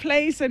find a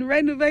place and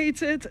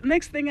renovate it.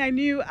 Next thing I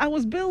knew, I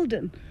was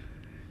building.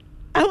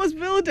 I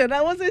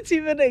wasn't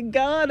even in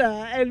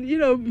Ghana. And,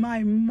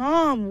 my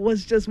mom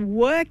was just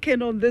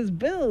working on this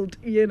build,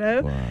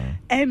 Wow.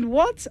 And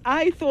what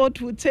I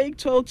thought would take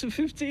 12 to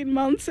 15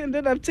 months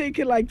ended up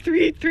taking like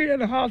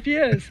 3.5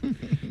 years.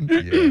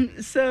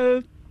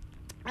 So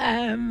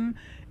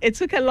it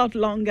took a lot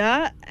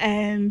longer.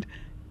 And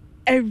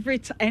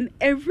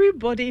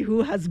everybody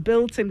who has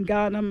built in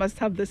Ghana must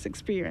have this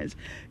experience.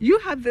 You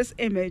have this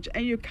image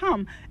and you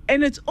come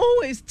and it's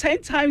always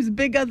 10 times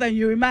bigger than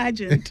you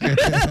imagined. And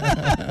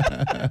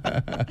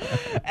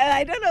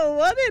I don't know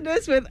what it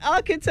is with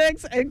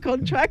architects and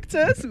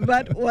contractors,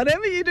 but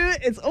whatever you do,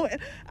 it's always,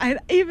 I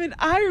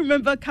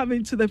remember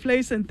coming to the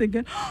place and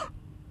thinking, oh,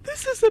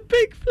 this is a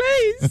big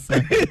place.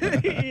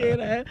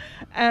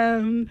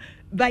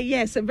 But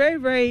yes, a very,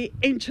 very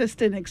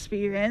interesting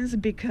experience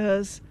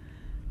because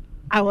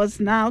I was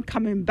now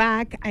coming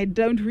back. I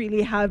don't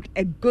really have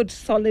a good,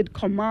 solid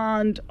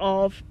command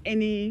of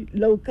any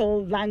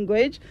local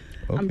language.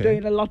 Okay. I'm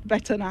doing a lot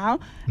better now.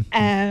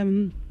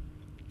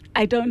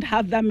 I don't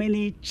have that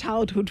many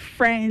childhood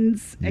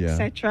friends,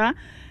 etc.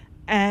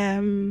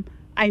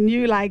 I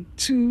knew like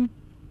 2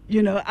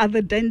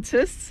 other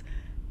dentists,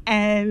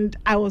 and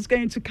I was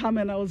going to come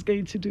and I was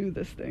going to do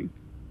this thing.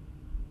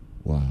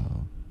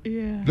 Wow.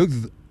 Yeah.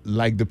 Looks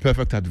like the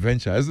perfect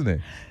adventure, isn't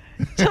it?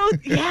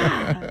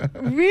 Yeah.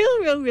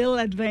 Real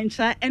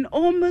adventure, and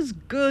almost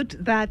good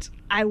that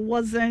I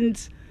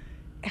wasn't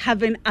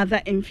having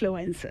other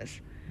influences,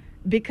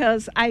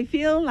 because I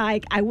feel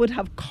like I would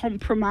have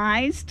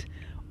compromised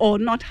or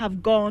not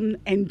have gone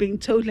and been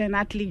totally and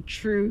utterly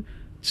true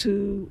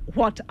to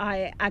what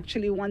I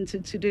actually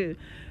wanted to do.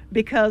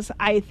 Because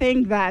I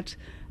think that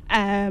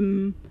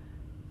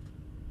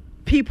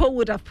people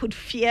would have put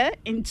fear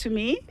into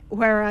me,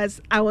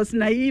 whereas I was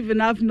naive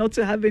enough not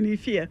to have any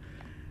fear.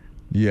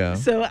 Yeah.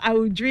 So I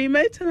would dream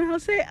it and I'll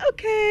say,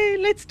 okay,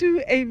 let's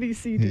do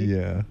ABCD.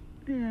 Yeah.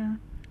 Yeah.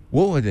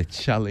 What were the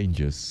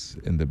challenges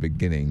in the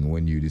beginning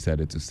when you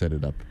decided to set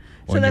it up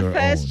So on the your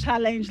first own?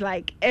 challenge,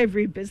 like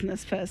every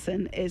business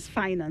person, is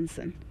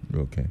financing.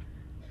 Okay.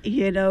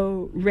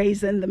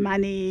 Raising the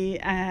money.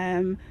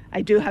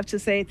 I do have to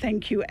say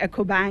thank you,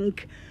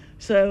 EcoBank.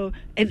 So,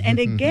 and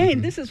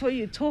again, this is where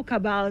you talk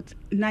about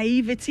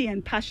naivety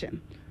and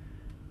passion.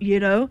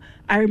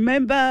 I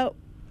remember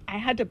I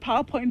had a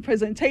PowerPoint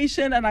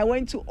presentation and I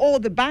went to all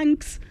the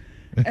banks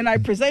and I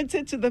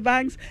presented to the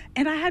banks,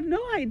 and I had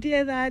no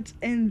idea that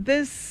in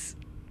this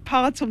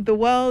part of the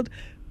world,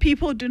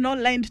 people do not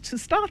lend to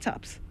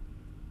startups.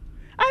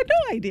 I had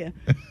no idea.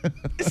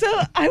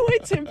 So I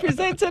went and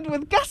presented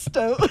with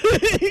gusto,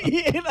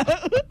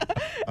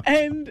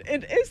 and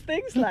it is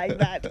things like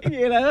that,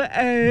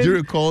 And Do you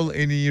recall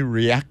any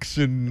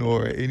reaction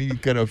or any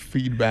kind of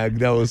feedback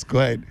that was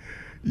quite,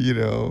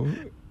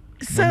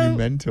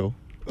 monumental?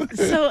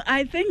 So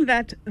I think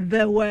that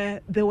there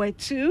were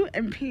two,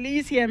 and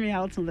please hear me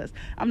out on this.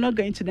 I'm not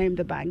going to name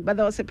the bank, but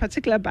there was a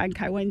particular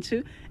bank I went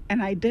to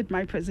and I did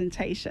my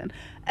presentation.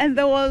 And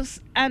there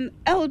was an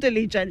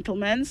elderly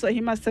gentleman, so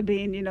he must have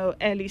been,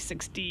 early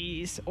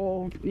 60s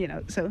or,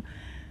 so.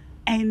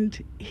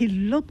 And he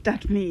looked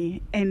at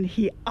me and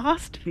he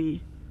asked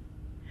me,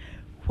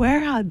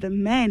 where are the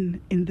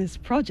men in this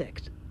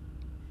project?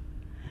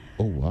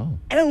 Oh, wow.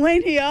 And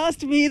when he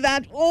asked me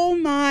that, all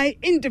my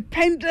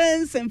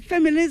independence and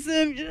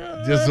feminism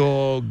just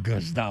all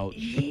gushed out.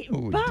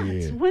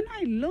 But when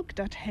I looked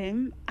at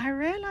him, I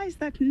realized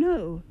that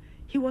no,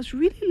 he was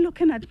really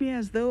looking at me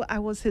as though I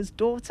was his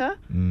daughter,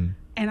 and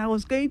I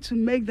was going to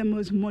make the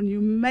most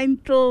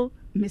monumental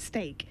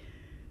mistake.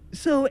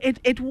 So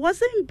it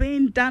wasn't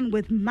being done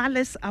with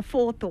malice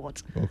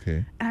aforethought.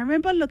 Okay. And I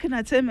remember looking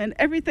at him, and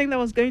everything that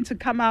was going to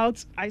come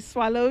out, I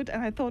swallowed,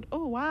 and I thought,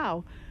 oh,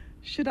 wow.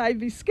 Should I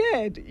be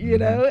scared,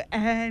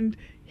 And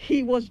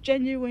he was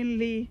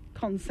genuinely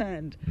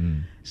concerned.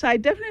 So I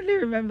definitely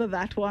remember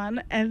that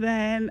one. And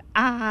then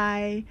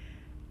I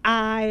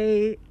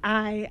also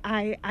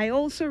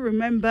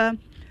remember,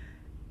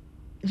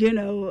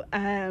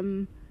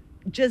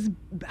 just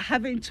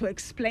having to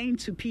explain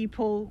to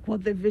people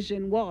what the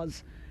vision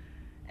was.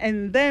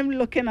 And them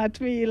looking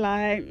at me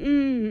like,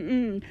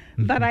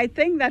 But I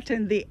think that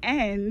in the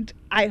end,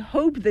 I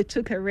hope they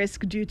took a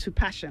risk due to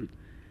passion.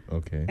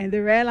 Okay. And they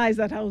realized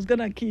that I was going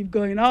to keep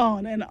going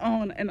on and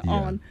on and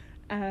on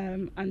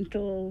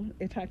until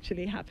it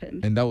actually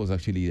happened. And that was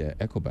actually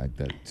EcoBank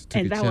that took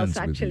and a that chance was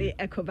actually with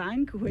you.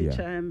 EcoBank, which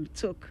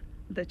took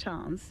the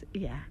chance.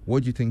 Yeah.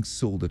 What do you think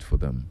sold it for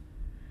them?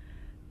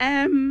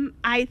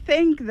 I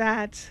think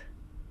that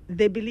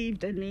they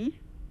believed in me.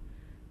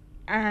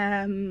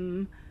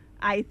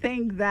 I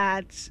think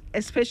that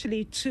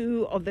especially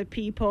two of the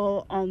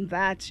people on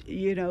that,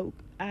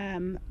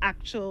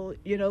 actual,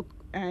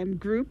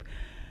 group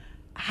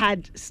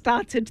had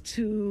started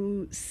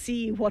to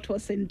see what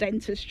was in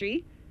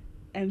dentistry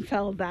and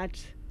felt that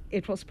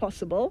it was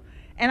possible.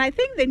 And I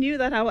think they knew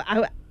that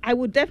I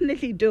would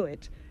definitely do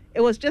it.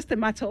 It was just a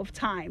matter of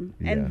time.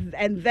 Yeah.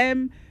 And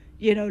them,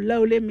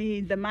 lowering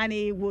me, the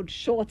money would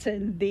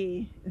shorten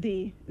the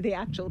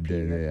actual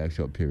period. The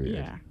actual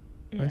period.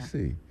 Yeah. I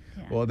see.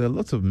 Yeah. Well, there are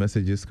lots of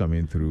messages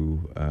coming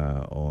through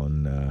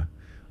on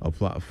our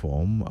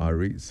platform. I'll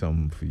read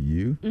some for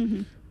you.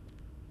 Mm-hmm.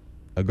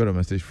 I got a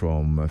message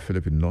from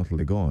Philip in North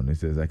Legon. He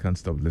says, I can't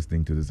stop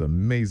listening to this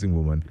amazing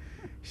woman.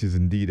 She's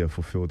indeed a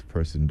fulfilled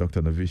person.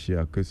 Dr. Norvishie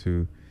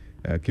Arkutu,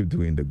 keep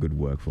doing the good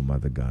work for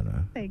Mother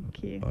Ghana.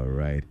 Thank you. All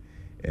right.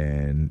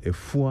 And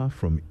Efua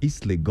from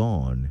East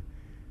Legon.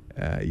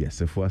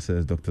 Yes, Efua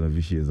says Dr.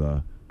 Norvishie is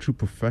a true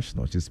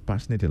professional. She's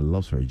passionate and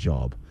loves her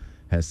job.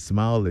 Her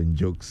smile and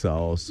jokes are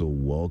also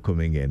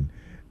welcoming and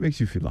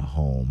makes you feel at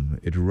home.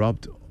 It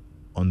rubbed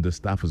on the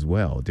staff as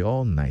well. They're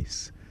all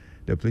nice.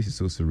 The place is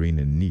so serene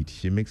and neat.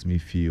 She makes me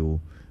feel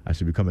I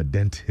should become a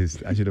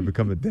dentist. I should have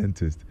become a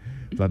dentist.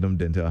 Platinum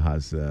Dental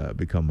has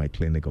become my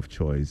clinic of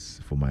choice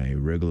for my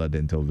regular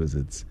dental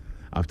visits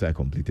after I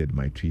completed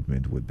my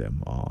treatment with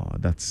them. Oh,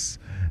 that's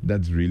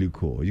really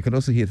cool. You can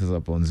also hit us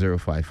up on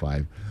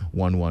 055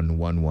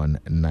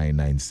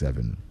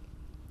 1111997.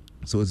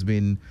 So it's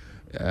been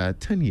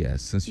 10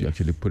 years since you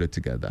actually put it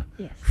together.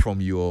 Yes.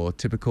 From your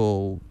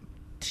typical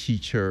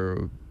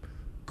teacher,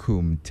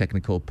 cum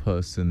technical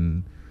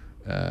person,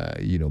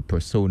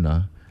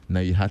 persona. Now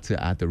you had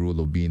to add the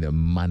role of being a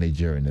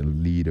manager and a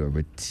leader of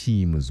a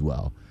team as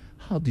well.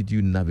 How did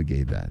you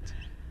navigate that?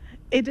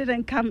 It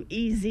didn't come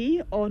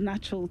easy or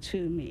natural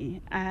to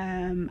me.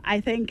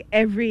 I think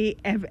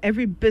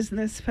every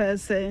business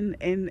person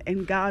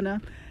in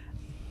Ghana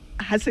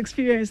has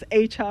experienced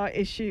HR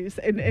issues.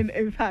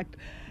 In fact,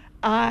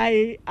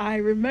 I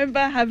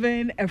remember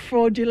having a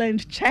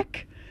fraudulent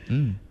check,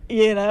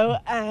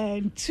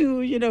 and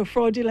two,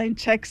 fraudulent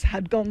checks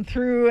had gone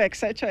through,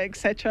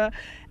 etc.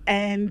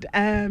 And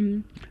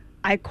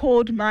I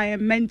called my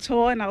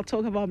mentor, and I'll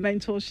talk about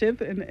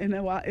mentorship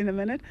in a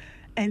minute.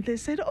 And they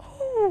said,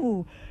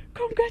 "Oh,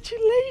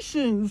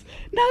 congratulations!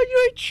 Now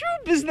you're a true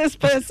business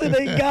person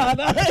in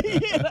Ghana."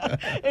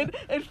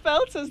 It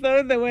felt as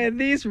though there were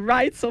these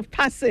rites of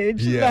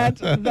passage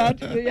that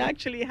we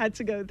actually had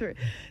to go through.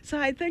 So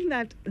I think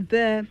that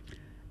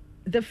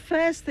the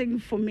first thing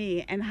for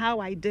me and how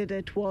I did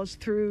it was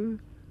through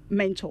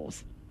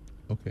mentors.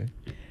 Okay.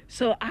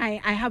 So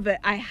I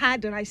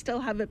had and I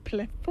still have a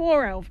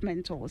plethora of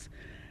mentors.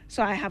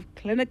 So I have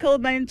clinical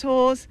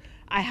mentors,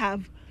 I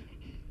have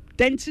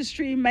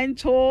dentistry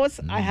mentors,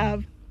 I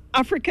have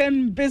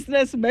African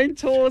business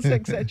mentors,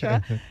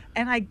 etc.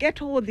 And I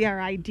get all their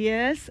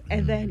ideas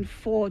and then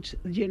forge,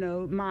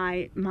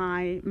 my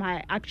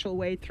actual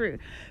way through.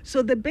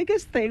 So the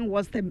biggest thing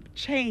was the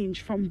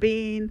change from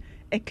being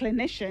a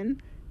clinician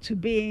to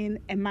being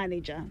a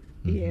manager,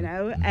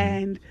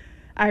 and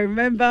I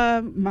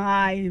remember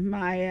my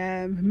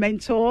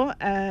mentor,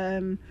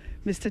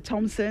 Mr.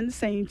 Thompson,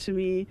 saying to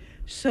me,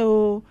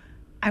 "So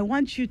I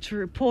want you to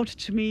report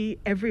to me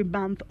every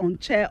month on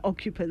chair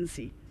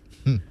occupancy."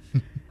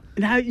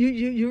 Now,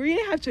 you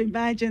really have to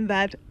imagine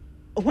that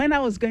when I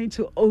was going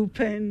to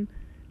open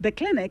the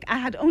clinic, I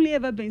had only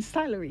ever been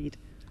salaried.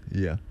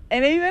 Yeah.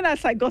 And even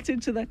as I got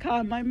into the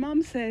car, my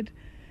mom said,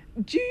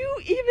 "Do you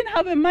even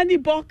have a money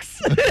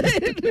box? Do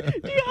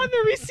you have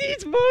a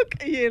receipt book?"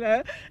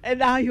 And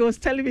now he was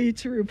telling me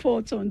to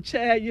report on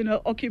chair,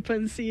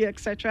 occupancy,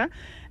 etc.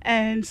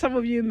 And some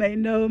of you may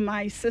know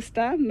my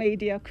sister,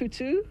 Mady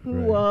Arkutu,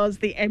 who was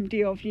the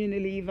MD of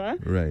Unilever.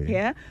 Right.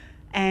 Yeah.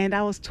 And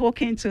I was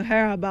talking to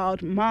her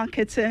about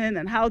marketing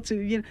and how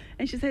to,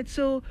 and she said,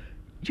 "So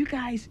you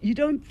guys, you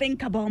don't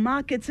think about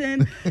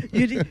marketing.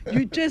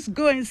 You just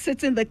go and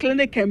sit in the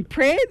clinic and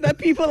pray that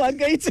people are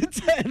going to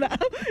turn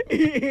out."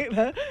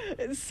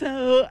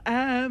 So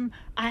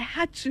I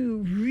had to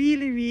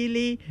really,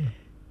 really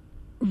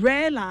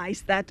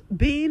realize that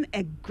being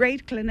a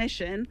great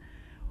clinician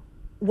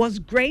was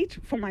great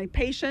for my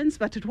patients,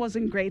 but it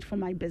wasn't great for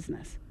my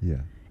business.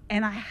 Yeah.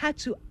 And I had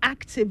to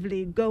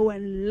actively go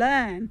and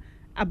learn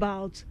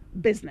about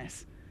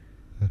business.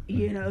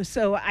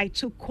 So I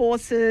took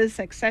courses,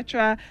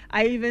 etc.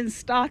 I even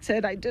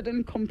started, I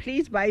didn't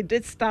complete, but I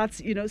did start,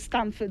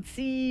 Stanford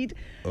Seed.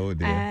 Oh,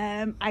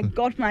 dear. I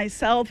got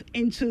myself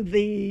into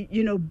the,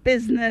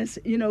 business,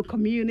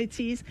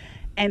 communities,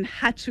 and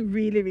had to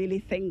really, really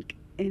think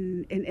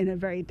in a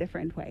very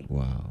different way.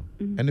 Wow.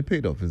 And it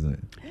paid off, isn't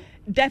it?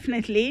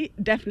 Definitely.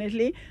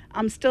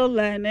 I'm still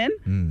learning.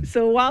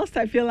 So whilst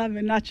I feel I'm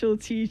a natural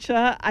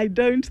teacher, I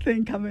don't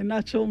think I'm a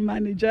natural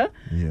manager.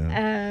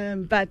 Yeah.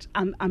 But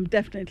I'm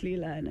definitely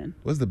learning.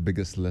 What's the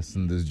biggest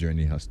lesson this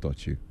journey has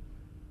taught you?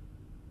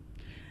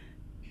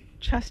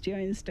 Trust your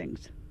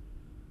instincts.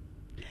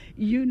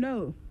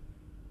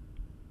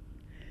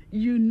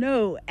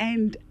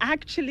 And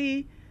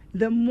actually,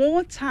 the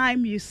more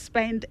time you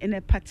spend in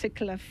a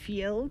particular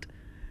field,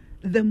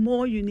 the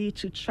more you need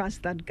to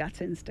trust that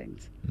gut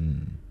instinct.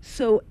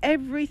 So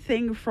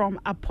everything from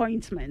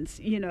appointments,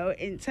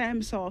 in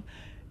terms of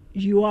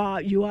you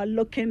are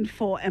looking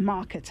for a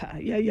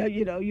marketer,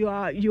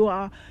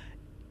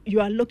 you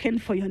are looking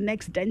for your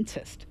next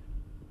dentist,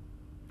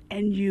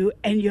 and you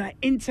are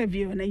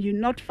interviewing and you're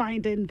not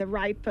finding the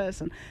right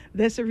person.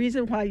 There's a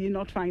reason why you're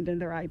not finding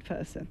the right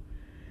person.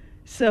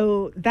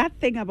 So that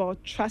thing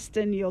about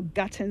trusting your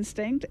gut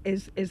instinct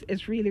is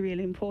really,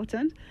 really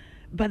important.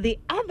 But the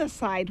other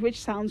side, which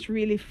sounds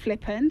really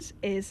flippant,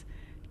 is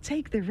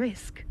take the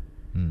risk.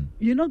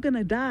 You're not going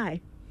to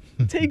die.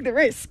 Take the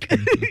risk.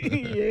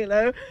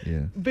 Yeah.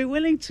 Be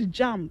willing to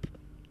jump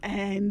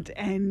and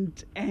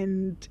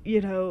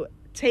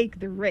take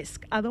the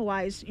risk.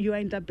 Otherwise, you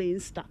end up being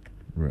stuck.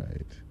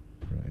 Right.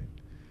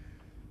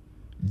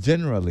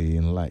 Generally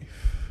in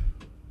life,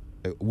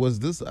 was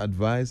this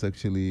advice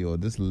actually, or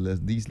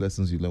these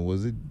lessons you learned,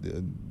 was it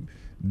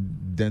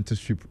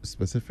dentistry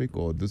specific,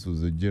 or this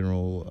was a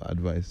general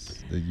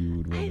advice that you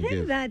would want to give? I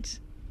think that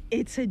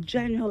it's a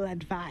general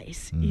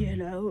advice,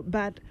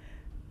 but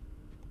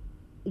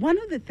one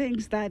of the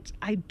things that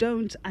I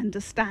don't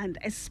understand,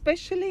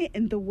 especially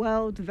in the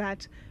world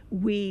that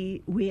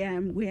we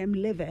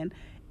live in,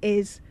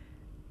 is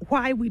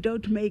why we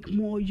don't make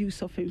more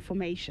use of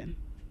information.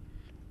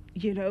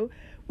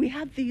 We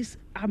have these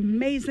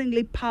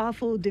amazingly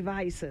powerful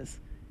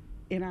devices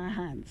in our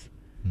hands,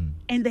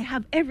 and they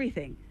have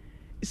everything.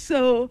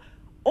 So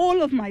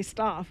all of my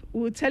staff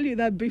will tell you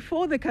that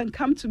before they can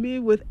come to me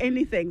with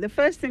anything, the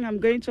first thing I'm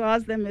going to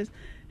ask them is,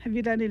 Have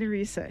you done any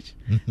research?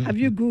 Have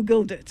you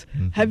Googled it?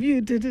 Have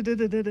you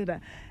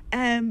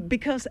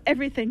because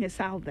everything is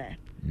out there.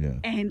 Yeah.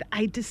 And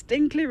I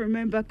distinctly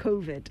remember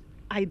COVID.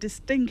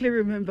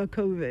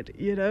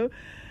 You know.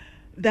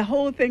 The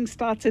whole thing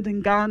started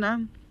in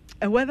Ghana.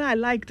 And whether I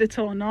liked it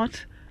or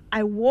not,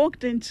 I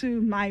walked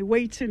into my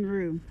waiting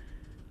room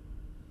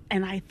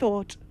and I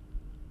thought,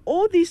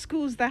 all these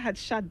schools that had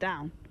shut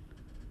down,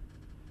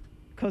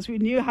 because we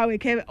knew how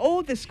it came,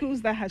 all the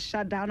schools that had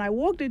shut down, I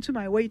walked into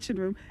my waiting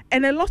room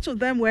and a lot of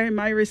them were in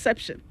my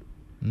reception.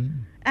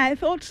 And I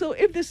thought, so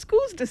if the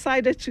schools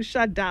decided to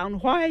shut down,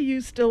 why are you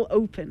still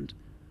open?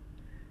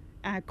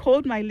 I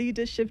called my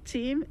leadership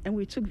team and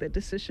we took the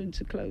decision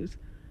to close.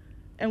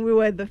 And we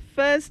were the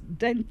first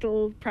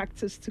dental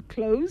practice to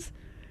close.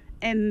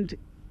 And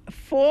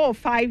 4 or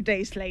 5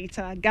 days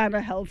later,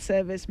 Ghana Health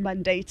Service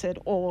mandated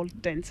all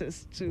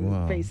dentists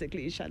to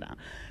basically shut down.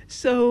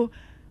 So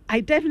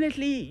I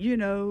definitely,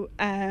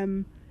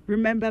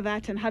 remember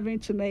that and having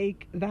to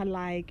make that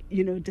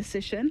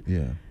decision.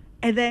 Yeah.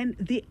 And then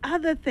the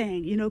other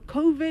thing,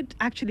 COVID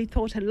actually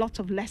taught a lot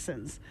of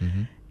lessons.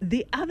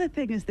 The other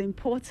thing is the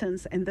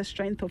importance and the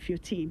strength of your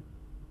team.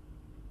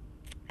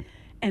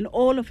 And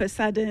all of a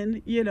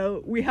sudden,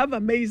 we have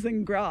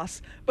amazing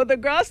grass, but the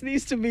grass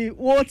needs to be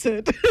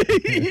watered.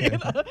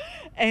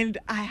 And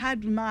I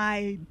had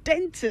my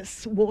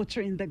dentists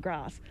watering the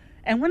grass.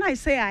 And when I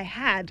say I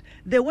had,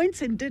 they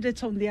went and did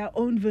it on their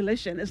own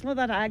volition. It's not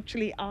that I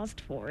actually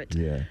asked for it.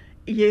 Yeah.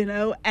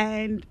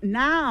 And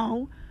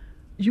now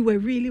you were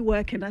really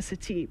working as a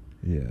team.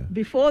 Yeah.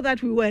 Before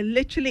that, we were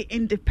literally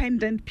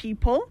independent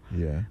people.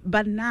 Yeah.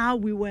 But now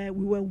we were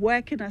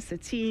working as a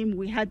team.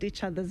 We had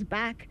each other's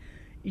back.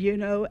 We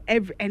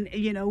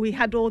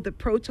had all the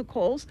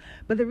protocols.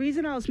 But the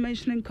reason I was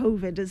mentioning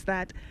COVID is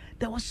that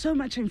there was so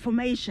much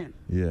information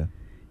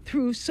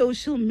through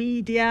social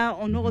media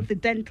on all the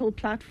dental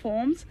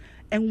platforms.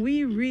 And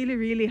we really,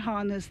 really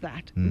harnessed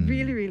that.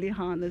 Really, really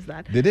harnessed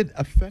that. Did it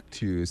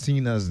affect you,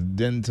 seeing as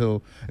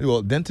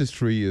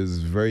dentistry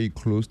is very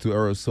close to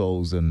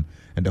aerosols and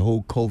the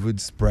whole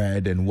COVID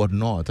spread and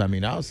whatnot? I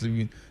mean, I was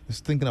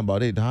just thinking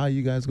about it. How are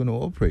you guys going to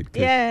operate?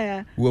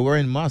 Yeah. We're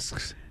wearing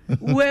masks.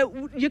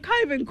 You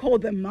can't even call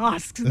them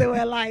masks. They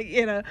were like,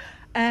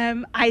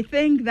 I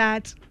think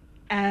that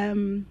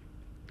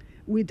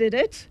we did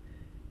it.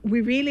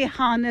 We really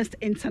harnessed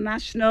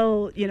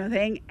international,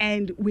 thing,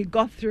 and we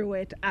got through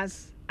it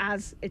as a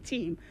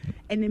team,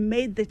 and it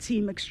made the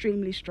team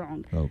extremely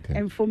strong. Okay.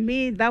 And for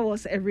me, that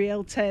was a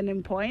real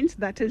turning point,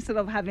 that instead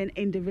of having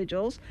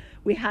individuals,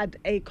 we had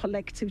a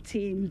collective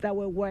team that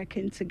were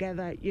working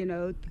together,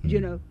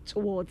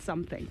 towards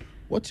something.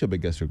 What's your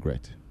biggest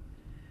regret?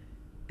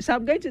 So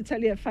I'm going to tell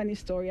you a funny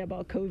story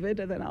about COVID,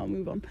 and then I'll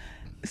move on.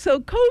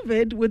 So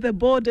COVID, with the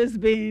borders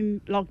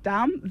being locked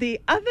down, the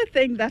other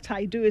thing that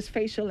I do is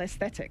facial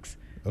aesthetics.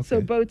 Okay.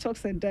 So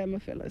Botox and derma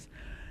fillers.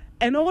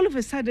 And all of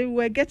a sudden,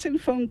 we're getting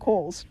phone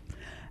calls.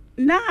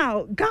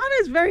 Now, Ghana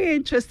is very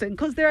interesting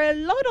because there are a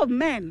lot of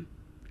men,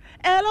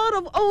 a lot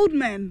of old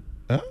men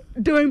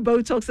doing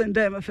Botox and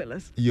derma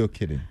fillers. You're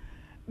kidding.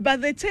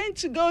 But they tend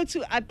to go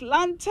to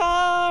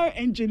Atlanta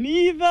and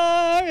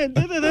Geneva and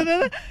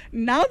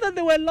Now that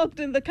they were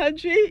locked in the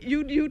country,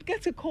 you'd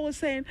get a call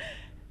saying,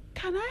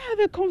 "Can I have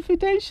a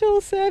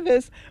confidential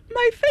service?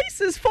 My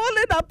face is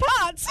falling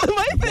apart."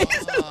 My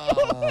face is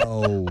falling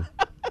apart.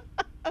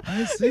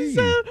 I see.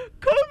 So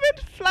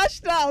COVID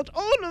flashed out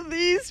all of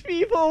these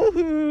people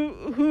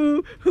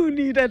who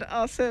needed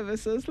our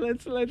services.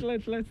 Let's put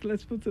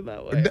it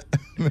that way.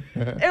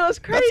 It was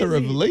crazy. That's a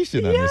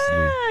revelation, honestly.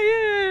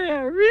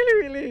 Yeah.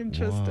 Really, really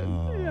interesting.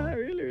 Wow. Yeah,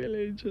 really,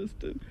 really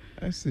interesting.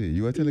 I see.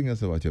 You were telling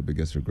us about your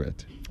biggest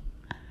regret.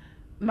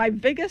 My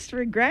biggest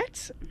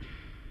regret?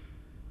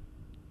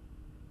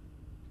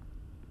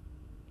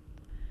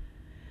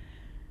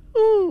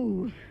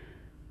 Ooh.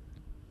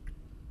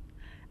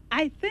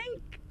 I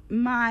think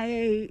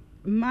my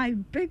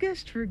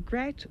biggest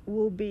regret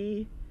will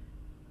be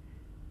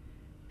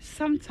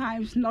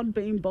sometimes not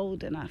being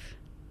bold enough.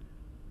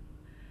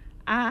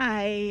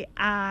 I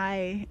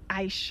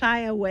shy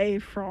away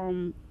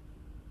from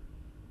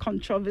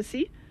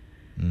controversy.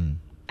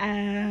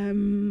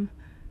 I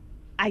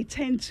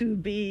tend to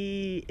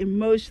be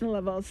emotional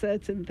about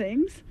certain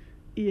things,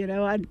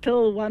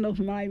 until one of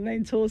my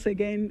mentors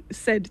again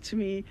said to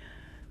me,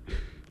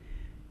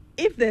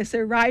 if there's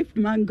a ripe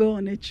mango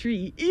on a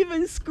tree,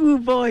 even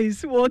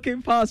schoolboys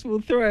walking past will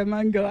throw a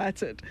mango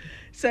at it.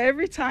 So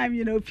every time,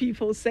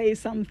 people say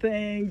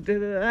something,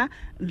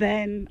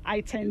 then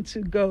I tend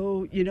to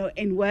go,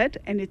 inward,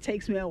 and it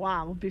takes me a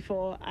while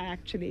before I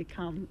actually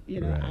come,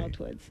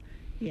 outwards.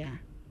 Yeah.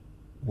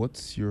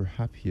 What's your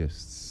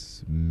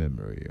happiest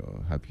memory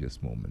or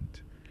happiest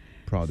moment?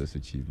 Proudest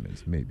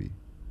achievements, maybe?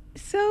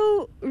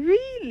 So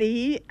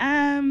really,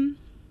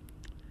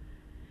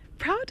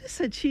 proudest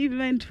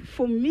achievement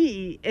for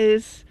me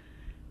is,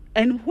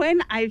 and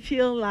when I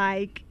feel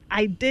like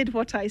I did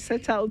what I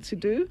set out to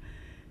do,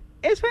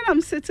 is when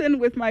I'm sitting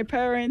with my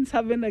parents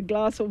having a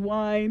glass of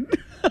wine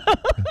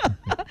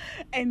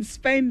and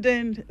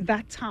spending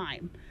that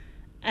time.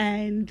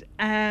 And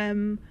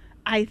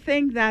I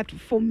think that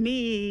for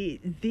me,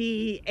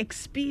 the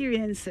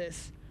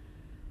experiences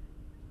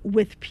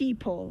with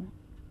people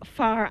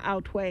far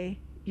outweigh,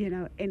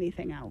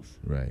 anything else.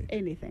 Right.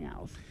 Anything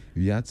else.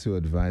 If you had to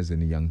advise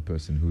any young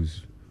person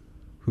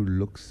who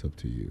looks up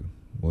to you,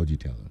 what would you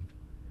tell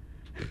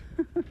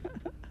them?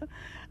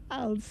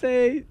 I'll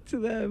say to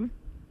them,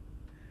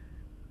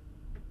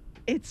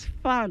 it's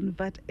fun,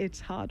 but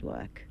it's hard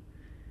work.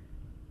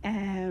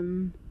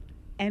 And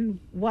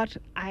what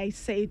I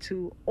say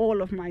to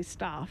all of my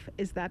staff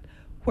is that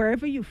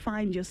wherever you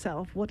find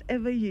yourself,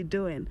 whatever you're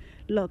doing,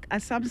 look,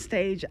 at some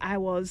stage I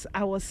was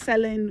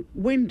selling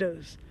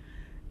windows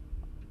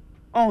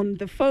on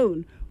the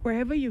phone.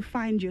 Wherever you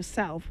find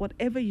yourself,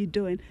 whatever you're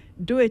doing,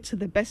 do it to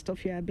the best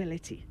of your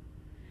ability.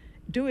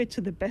 Do it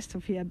to the best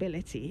of your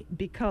ability,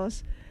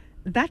 because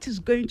that is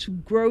going to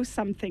grow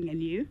something in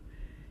you.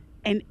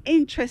 And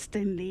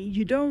interestingly,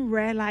 you don't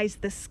realize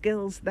the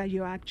skills that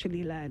you're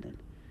actually learning.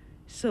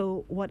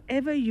 So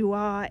whatever you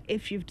are,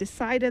 if you've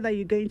decided that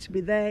you're going to be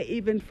there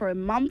even for a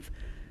month,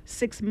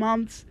 6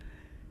 months,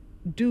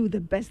 do the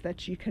best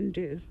that you can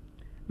do.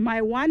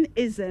 My one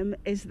ism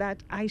is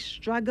that I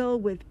struggle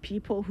with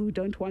people who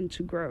don't want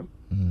to grow.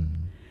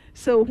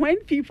 So when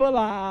people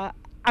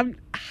I'm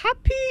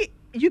happy,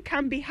 you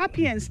can be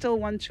happy and still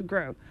want to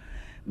grow.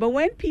 But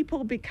when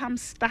people become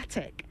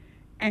static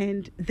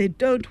and they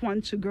don't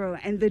want to grow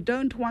and they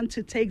don't want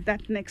to take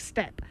that next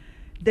step,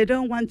 they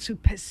don't want to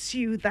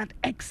pursue that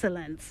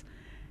excellence.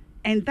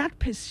 And that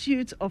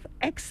pursuit of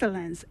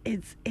excellence,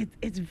 it's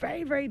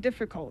very, very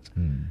difficult.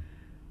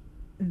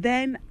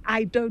 Then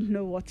I don't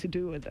know what to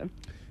do with them.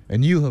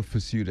 And you have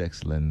pursued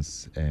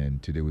excellence,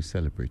 and today we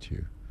celebrate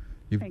you.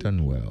 You've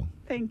done well.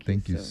 Thank you.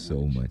 Thank you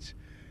so much.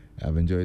 I've enjoyed